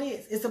 That's all it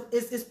is.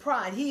 It's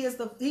pride. He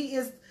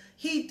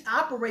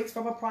operates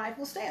from a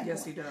prideful standpoint.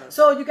 Yes, he does.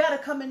 So you got to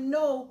come and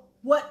know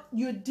what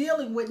you're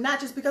dealing with, not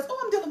just because,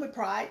 I'm dealing with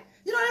pride.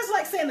 You know, that's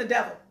like saying the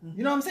devil.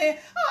 You know what I'm saying?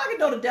 Oh, I can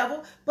know the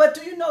devil. But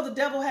do you know the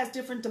devil has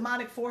different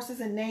demonic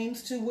forces and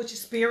names to which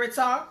spirits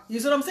are?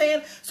 You see what I'm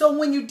saying? So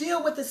when you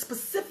deal with it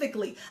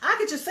specifically, I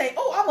could just say,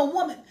 I'm a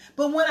woman.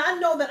 But when I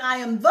know that I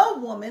am the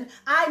woman,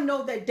 I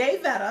know that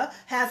Davetta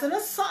has an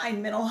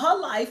assignment on her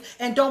life,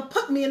 and don't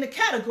put me in the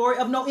category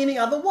of any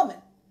other woman.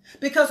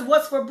 Because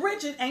what's for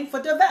Bridget ain't for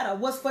Davetta.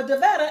 What's for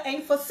Davetta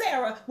ain't for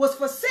Sarah. What's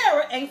for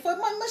Sarah ain't for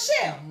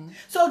Michelle.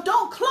 So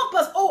don't clump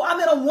us. I'm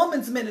in a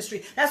woman's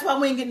ministry. That's why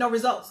we ain't getting no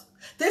results.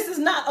 This is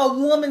not a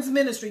woman's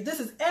ministry. This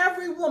is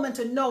every woman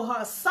to know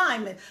her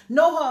assignment,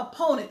 know her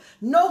opponent,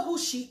 know who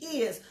she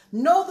is,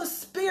 know the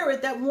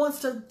spirit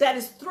that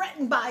is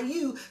threatened by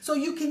you, so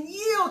you can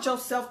yield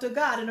yourself to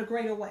God in a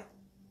greater way.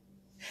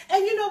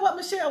 And you know what,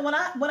 Michelle, when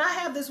I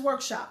have this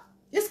workshop,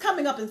 it's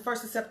coming up in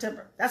 1st of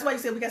September. That's why you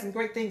said we got some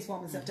great things for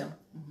them in September.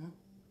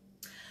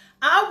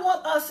 I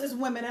want us as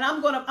women, and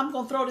I'm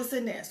gonna throw this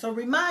in there. So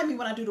remind me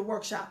when I do the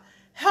workshop.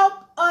 Help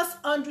us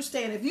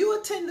understand. If you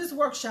attend this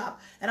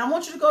workshop, and I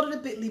want you to go to the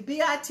bit.ly,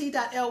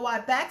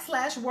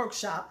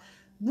 bit.ly/workshop.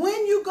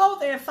 When you go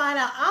there and find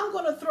out, I'm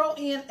going to throw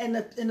in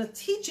the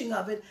teaching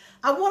of it.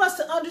 I want us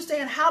to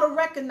understand how to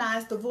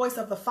recognize the voice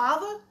of the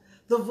Father,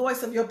 the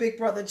voice of your big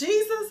brother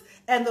Jesus,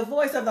 and the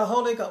voice of the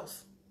Holy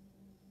Ghost.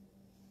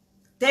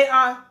 They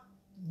are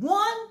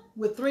one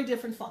with 3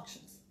 different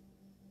functions.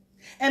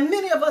 And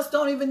many of us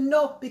don't even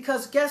know,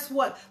 because guess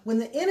what? When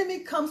the enemy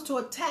comes to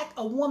attack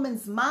a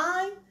woman's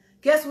mind,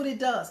 guess what it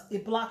does?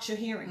 It blocks your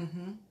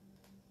hearing.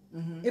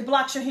 It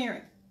blocks your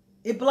hearing.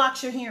 It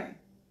blocks your hearing.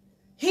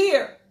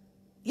 Hear.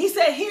 He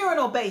said hear and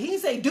obey. He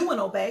didn't say do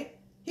and obey.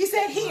 He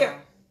said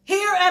hear.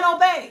 Hear and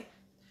obey.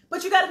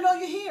 But you got to know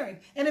your hearing.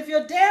 And if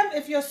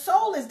your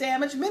soul is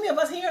damaged, many of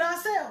us hear it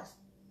ourselves.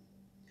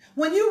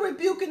 When you're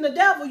rebuking the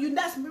devil,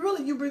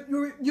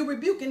 you're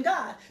rebuking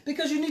God,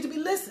 because you need to be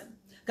listening.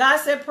 God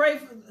said,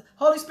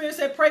 Holy Spirit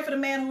said, pray for the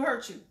man who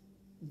hurt you.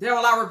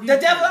 Devil, I rebuke you.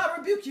 The devil, I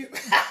rebuke you. In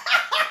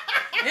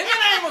the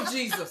name of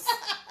Jesus.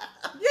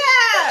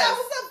 Yes.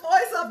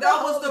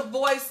 That was the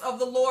voice of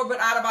the Lord, but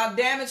out of our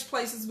damaged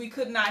places, we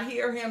could not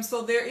hear him.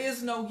 So there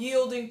is no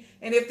yielding.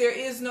 And if there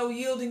is no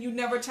yielding, you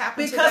never tap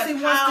into that power. Because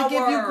he wants to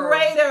give you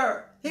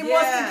greater. He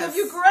wants to give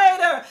you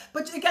greater.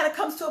 But it got to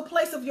come to a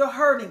place of your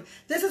hurting.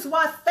 This is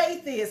why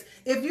faith is.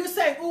 If you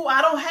say,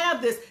 I don't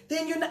have this,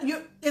 then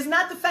it's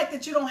not the fact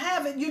that you don't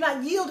have it. You're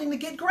not yielding to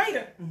get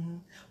greater.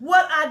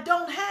 What I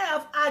don't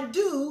have, I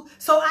do,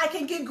 so I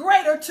can get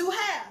greater to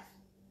have.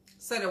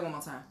 Say that one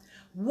more time.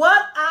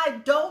 What I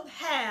don't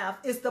have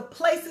is the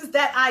places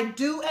that I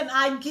do and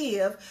I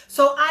give,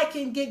 so I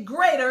can get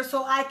greater,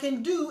 so I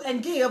can do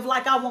and give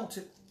like I want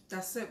to.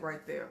 That's it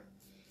right there.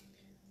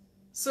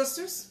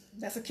 Sisters,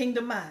 that's a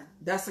kingdom mind.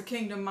 That's a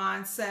kingdom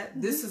mindset.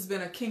 This has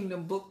been a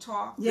kingdom book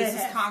talk. This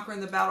is Conquering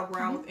the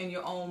Battleground within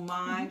your own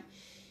mind.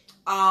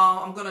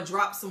 I'm going to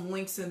drop some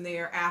links in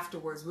there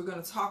afterwards. We're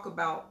going to talk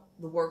about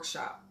the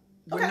workshop.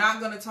 We're not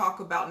going to talk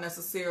about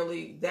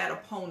necessarily that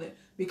opponent,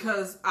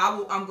 because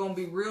I'm going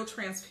to be real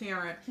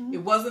transparent. It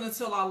wasn't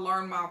until I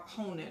learned my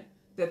opponent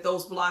that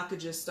those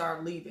blockages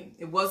started leaving.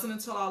 It wasn't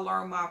until I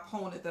learned my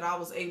opponent that I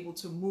was able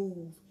to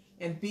move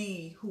and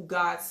be who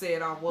God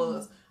said I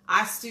was.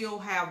 I still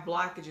have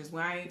blockages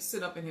where I ain't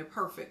sit up in here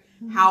perfect.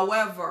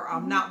 However,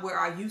 I'm not where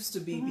I used to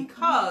be,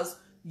 because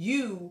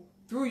you,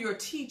 through your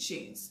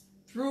teachings,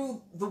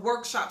 through the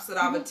workshops that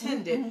I've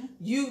attended,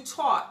 you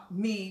taught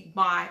me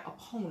my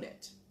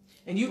opponent.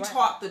 And you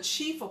taught the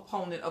chief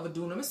opponent of a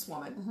dunamis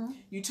woman.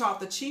 You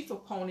taught the chief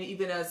opponent,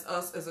 even as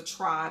us as a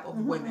tribe of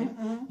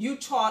women. You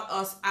taught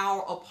us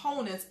our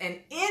opponents. And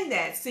in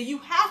that, see, you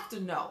have to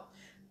know.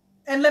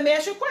 And let me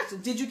ask you a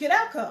question. Did you get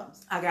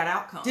outcomes? I got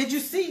outcomes. Did you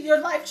see your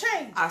life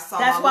change? I saw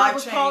That's my why life it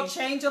was change. called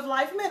Change of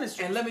Life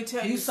Ministry. And let me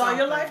tell you, you saw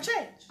your life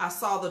change. I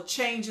saw the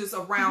changes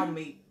around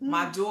me.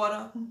 My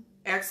daughter,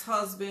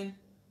 ex-husband,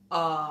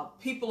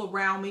 people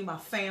around me, my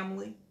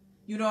family.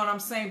 You know what I'm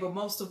saying? But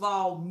most of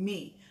all,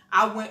 me.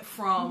 I went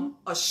from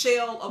a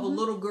shell of a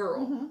little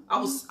girl.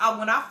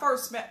 When I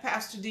first met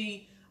Pastor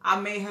D, I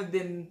may have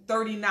been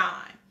 39.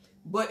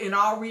 But in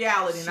all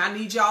reality, and I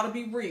need y'all to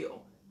be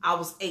real, I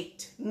was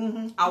 8.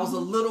 I was a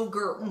little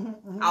girl.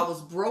 I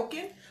was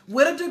broken.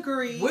 With a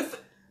degree.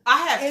 I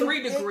have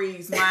 3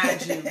 degrees,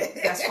 mind you.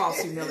 That's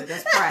false humility.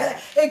 That's pride.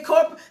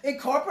 In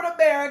corporate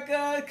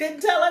America,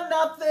 couldn't tell her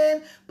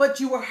nothing, but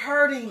you were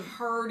hurting.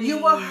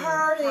 You were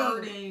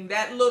hurting.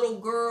 That little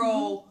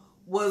girl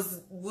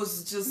was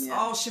just,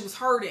 she was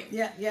hurting.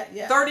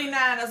 Yeah.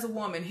 39 as a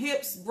woman,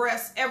 hips,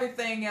 breasts,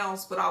 everything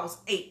else, but I was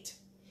 8.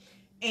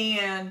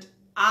 And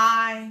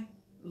I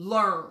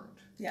learned.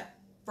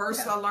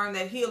 First, I learned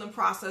that healing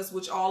process,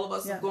 which all of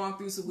us have gone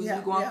through. So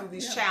we're going through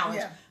these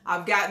challenges.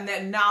 I've gotten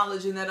that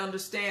knowledge and that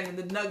understanding,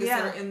 the nuggets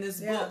that are in this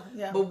book.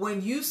 But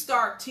when you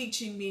start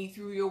teaching me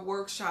through your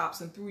workshops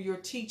and through your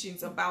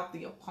teachings about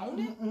the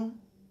opponent,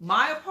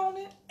 my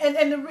opponent, and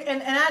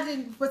I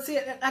didn't. But see,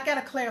 I got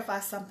to clarify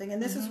something,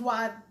 and this is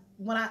why.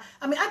 When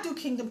I do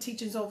kingdom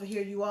teachings over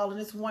here, you all, and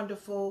it's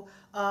wonderful.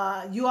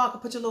 You all can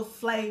put your little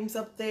flames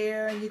up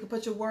there, and you can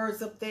put your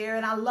words up there,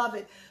 and I love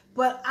it.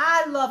 But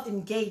I love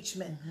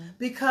engagement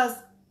because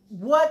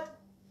what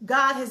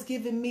God has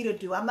given me to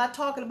do, I'm not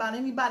talking about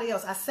anybody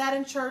else. I sat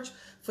in church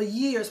for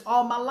years,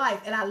 all my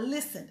life, and I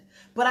listened.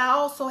 But I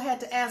also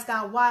had to ask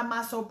God, why am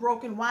I so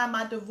broken? Why am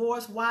I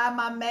divorced? Why am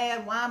I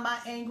mad? Why am I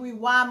angry?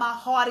 Why am I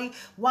haughty?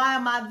 Why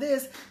am I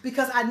this?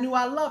 Because I knew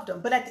I loved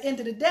him. But at the end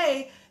of the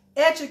day,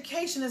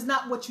 education is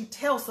not what you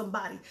tell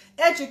somebody.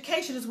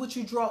 Education is what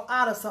you draw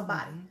out of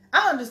somebody.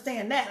 I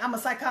understand that. I'm a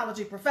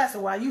psychology professor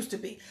where I used to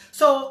be.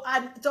 So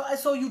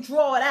you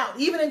draw it out.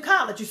 Even in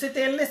college, you sit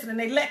there and listen and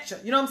they lecture.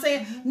 You know what I'm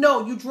saying?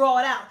 No, you draw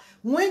it out.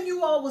 When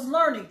you all was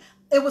learning,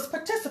 it was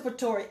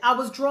participatory. I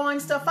was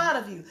drawing stuff out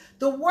of you.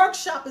 The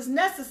workshop is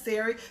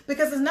necessary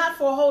because it's not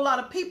for a whole lot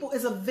of people.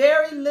 It's a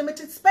very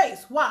limited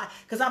space. Why?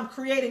 Because I'm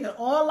creating an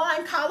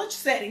online college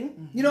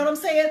setting, you know what I'm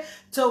saying,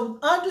 to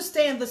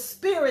understand the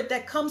spirit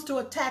that comes to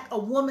attack a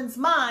woman's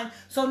mind.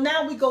 So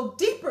now we go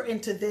deeper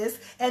into this,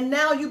 and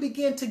now you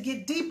begin to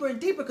get deeper and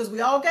deeper because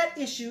we all got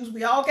issues,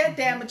 we all got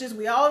damages,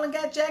 we all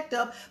got jacked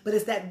up, but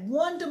it's that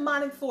one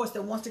demonic force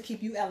that wants to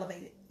keep you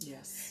elevated.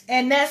 Yes.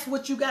 And that's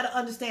what you got to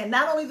understand.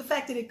 Not only the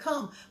fact that it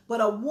comes, but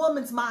a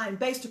woman's mind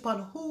based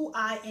upon who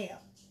I am.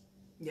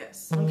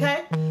 Yes.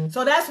 Okay?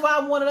 So that's why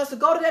I wanted us to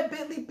go to that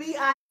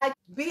bit.ly,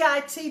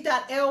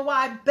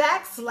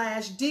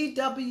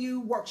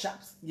 bit.ly/DW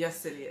workshops.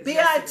 Yes, it is.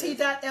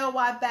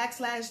 bit.ly/DW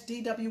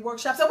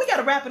workshops. So we got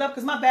to wrap it up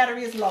because my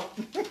battery is low.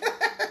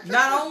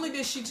 Not only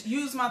did she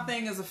use my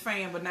thing as a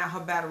fan, but now her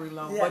battery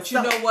low. Yes, but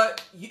you know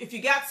what? If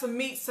you got some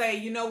meat, say,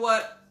 you know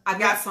what? I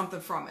got something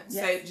from it.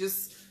 Say,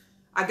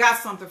 I got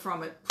something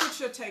from it. Put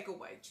your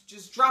takeaway.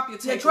 Just drop your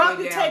takeaway drop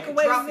your down.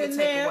 Drop your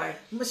takeaway.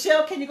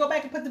 Michelle, can you go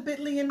back and put the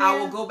bit.ly in there? I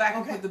will go back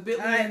and put the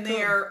bit.ly in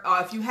there.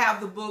 If you have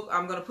the book,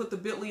 I'm going to put the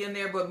bit.ly in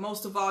there. But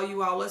most of all,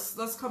 you all,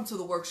 let's come to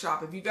the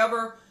workshop. If you've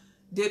ever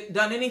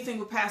done anything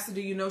with Pastor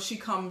D, you know she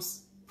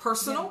comes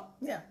personal.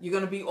 Yeah. You're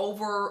going to be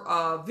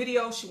over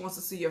video. She wants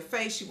to see your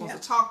face. She wants to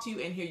talk to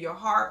you and hear your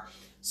heart.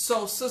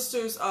 So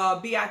sisters,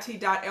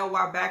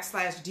 bit.ly/DW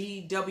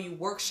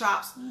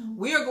workshops.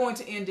 We are going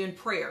to end in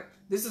prayer.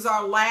 This is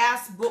our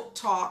last book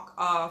talk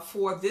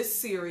for this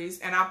series,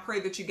 and I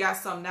pray that you got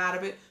something out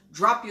of it.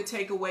 Drop your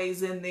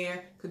takeaways in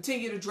there.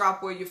 Continue to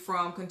drop where you're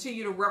from.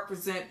 Continue to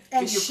represent.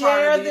 And if you're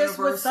share part of the this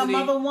with some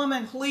other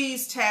woman.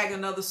 Please tag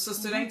another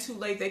sister. It ain't too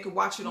late. They could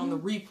watch it on the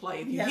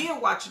replay. If you hear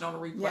watch it on the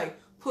replay,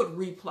 put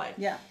replay.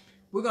 Yeah.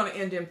 We're going to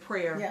end in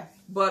prayer. Yeah.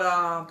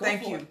 But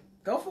thank you.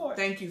 Go for it.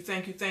 Thank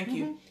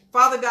you.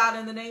 Father God,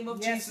 in the name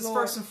of Jesus, Lord.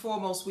 first and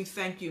foremost, we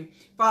thank you.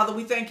 Father,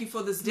 we thank you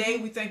for this day.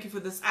 We thank you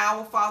for this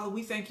hour. Father,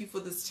 we thank you for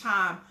this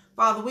time.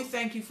 Father, we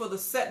thank you for the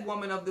set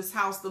woman of this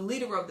house, the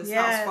leader of this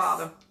house,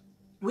 Father.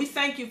 We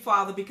thank you,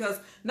 Father, because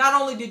not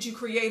only did you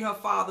create her,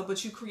 Father,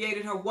 but you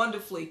created her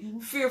wonderfully,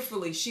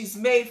 fearfully. She's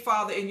made,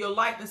 Father, in your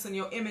likeness and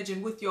your image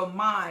and with your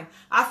mind.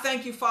 I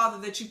thank you, Father,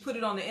 that you put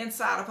it on the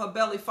inside of her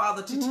belly,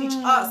 Father, to teach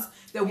us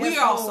that we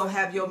also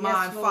have your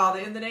mind, Father.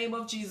 In the name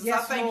of Jesus, I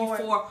thank you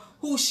for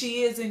who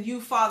she is in you,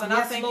 Father. And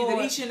I thank you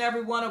that each and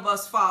every one of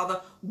us,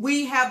 Father,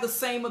 we have the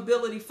same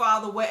ability,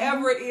 Father,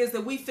 wherever it is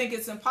that we think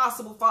it's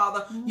impossible,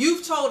 Father.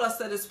 You've told us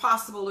that it's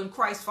possible in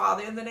Christ,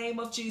 Father, in the name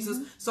of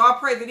Jesus. So I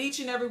pray that each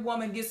and every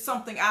woman gets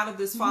something out of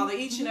this, Father.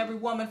 Each and every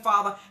woman,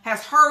 Father,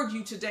 has heard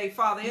you today,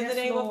 Father, in the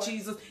name of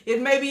Jesus.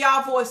 It may be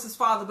our voices,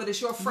 Father, but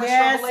it's your fresh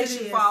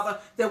revelation, Father,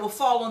 that will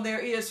fall on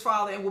their ears,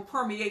 Father, and will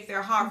permeate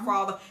their heart,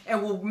 Father,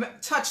 and will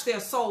touch their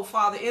soul,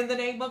 Father, in the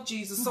name of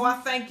Jesus. So I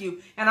thank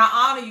you and I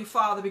honor you,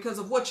 Father, because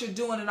of what you're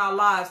doing in our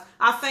lives.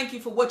 I thank you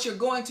for what you're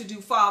going to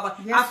do, Father.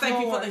 I thank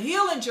you for the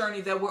healing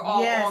journey that we're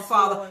all on,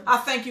 Father. Lord. I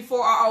thank you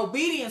for our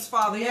obedience,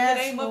 Father, in the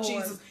name of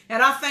Jesus.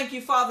 And I thank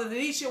you, Father, that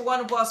each and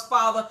one of us,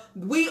 Father,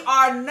 we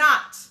are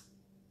not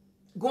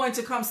going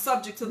to come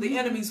subject to the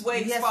enemy's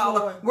ways, Father.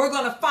 Lord. We're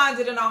going to find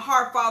it in our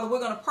heart, Father. We're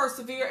going to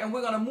persevere and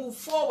we're going to move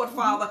forward,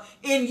 Father,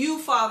 in you,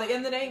 Father,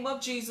 in the name of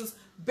Jesus.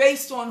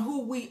 Based on who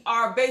we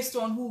are, based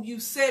on who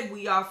you said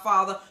we are,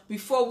 Father,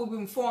 before we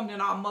were formed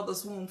in our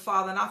mother's womb,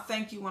 Father. And I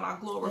thank you and I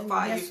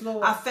glorify you.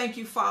 Lord. I thank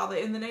you, Father,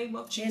 in the name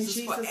of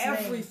Jesus for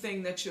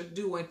everything that you're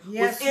doing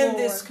within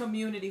this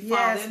community,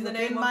 Father, in the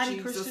name of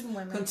Jesus.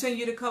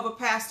 Continue to cover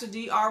Pastor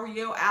D,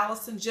 Ariel,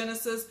 Allison,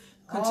 Genesis,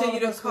 Continue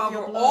to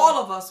cover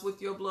all of us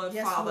with your blood,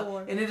 yes, Father.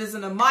 Lord. And it is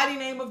in the mighty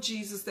name of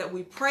Jesus that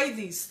we pray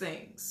these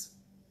things.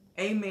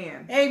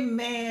 Amen.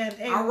 Amen.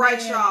 Amen. All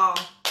right, y'all.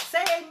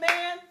 Say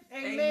amen.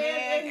 Amen.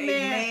 Amen.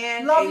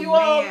 Amen. Love amen. you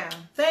all.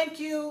 Thank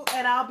you.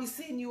 And I'll be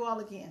seeing you all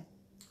again.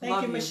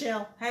 Thank you,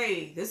 Michelle.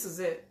 Hey, this is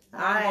it. All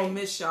I'm right. going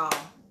to miss y'all.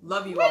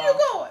 Love you all. Where you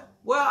going?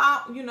 Well,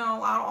 I'm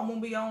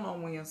going to be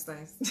on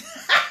Wednesdays.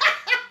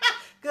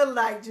 Good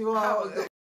night, you all.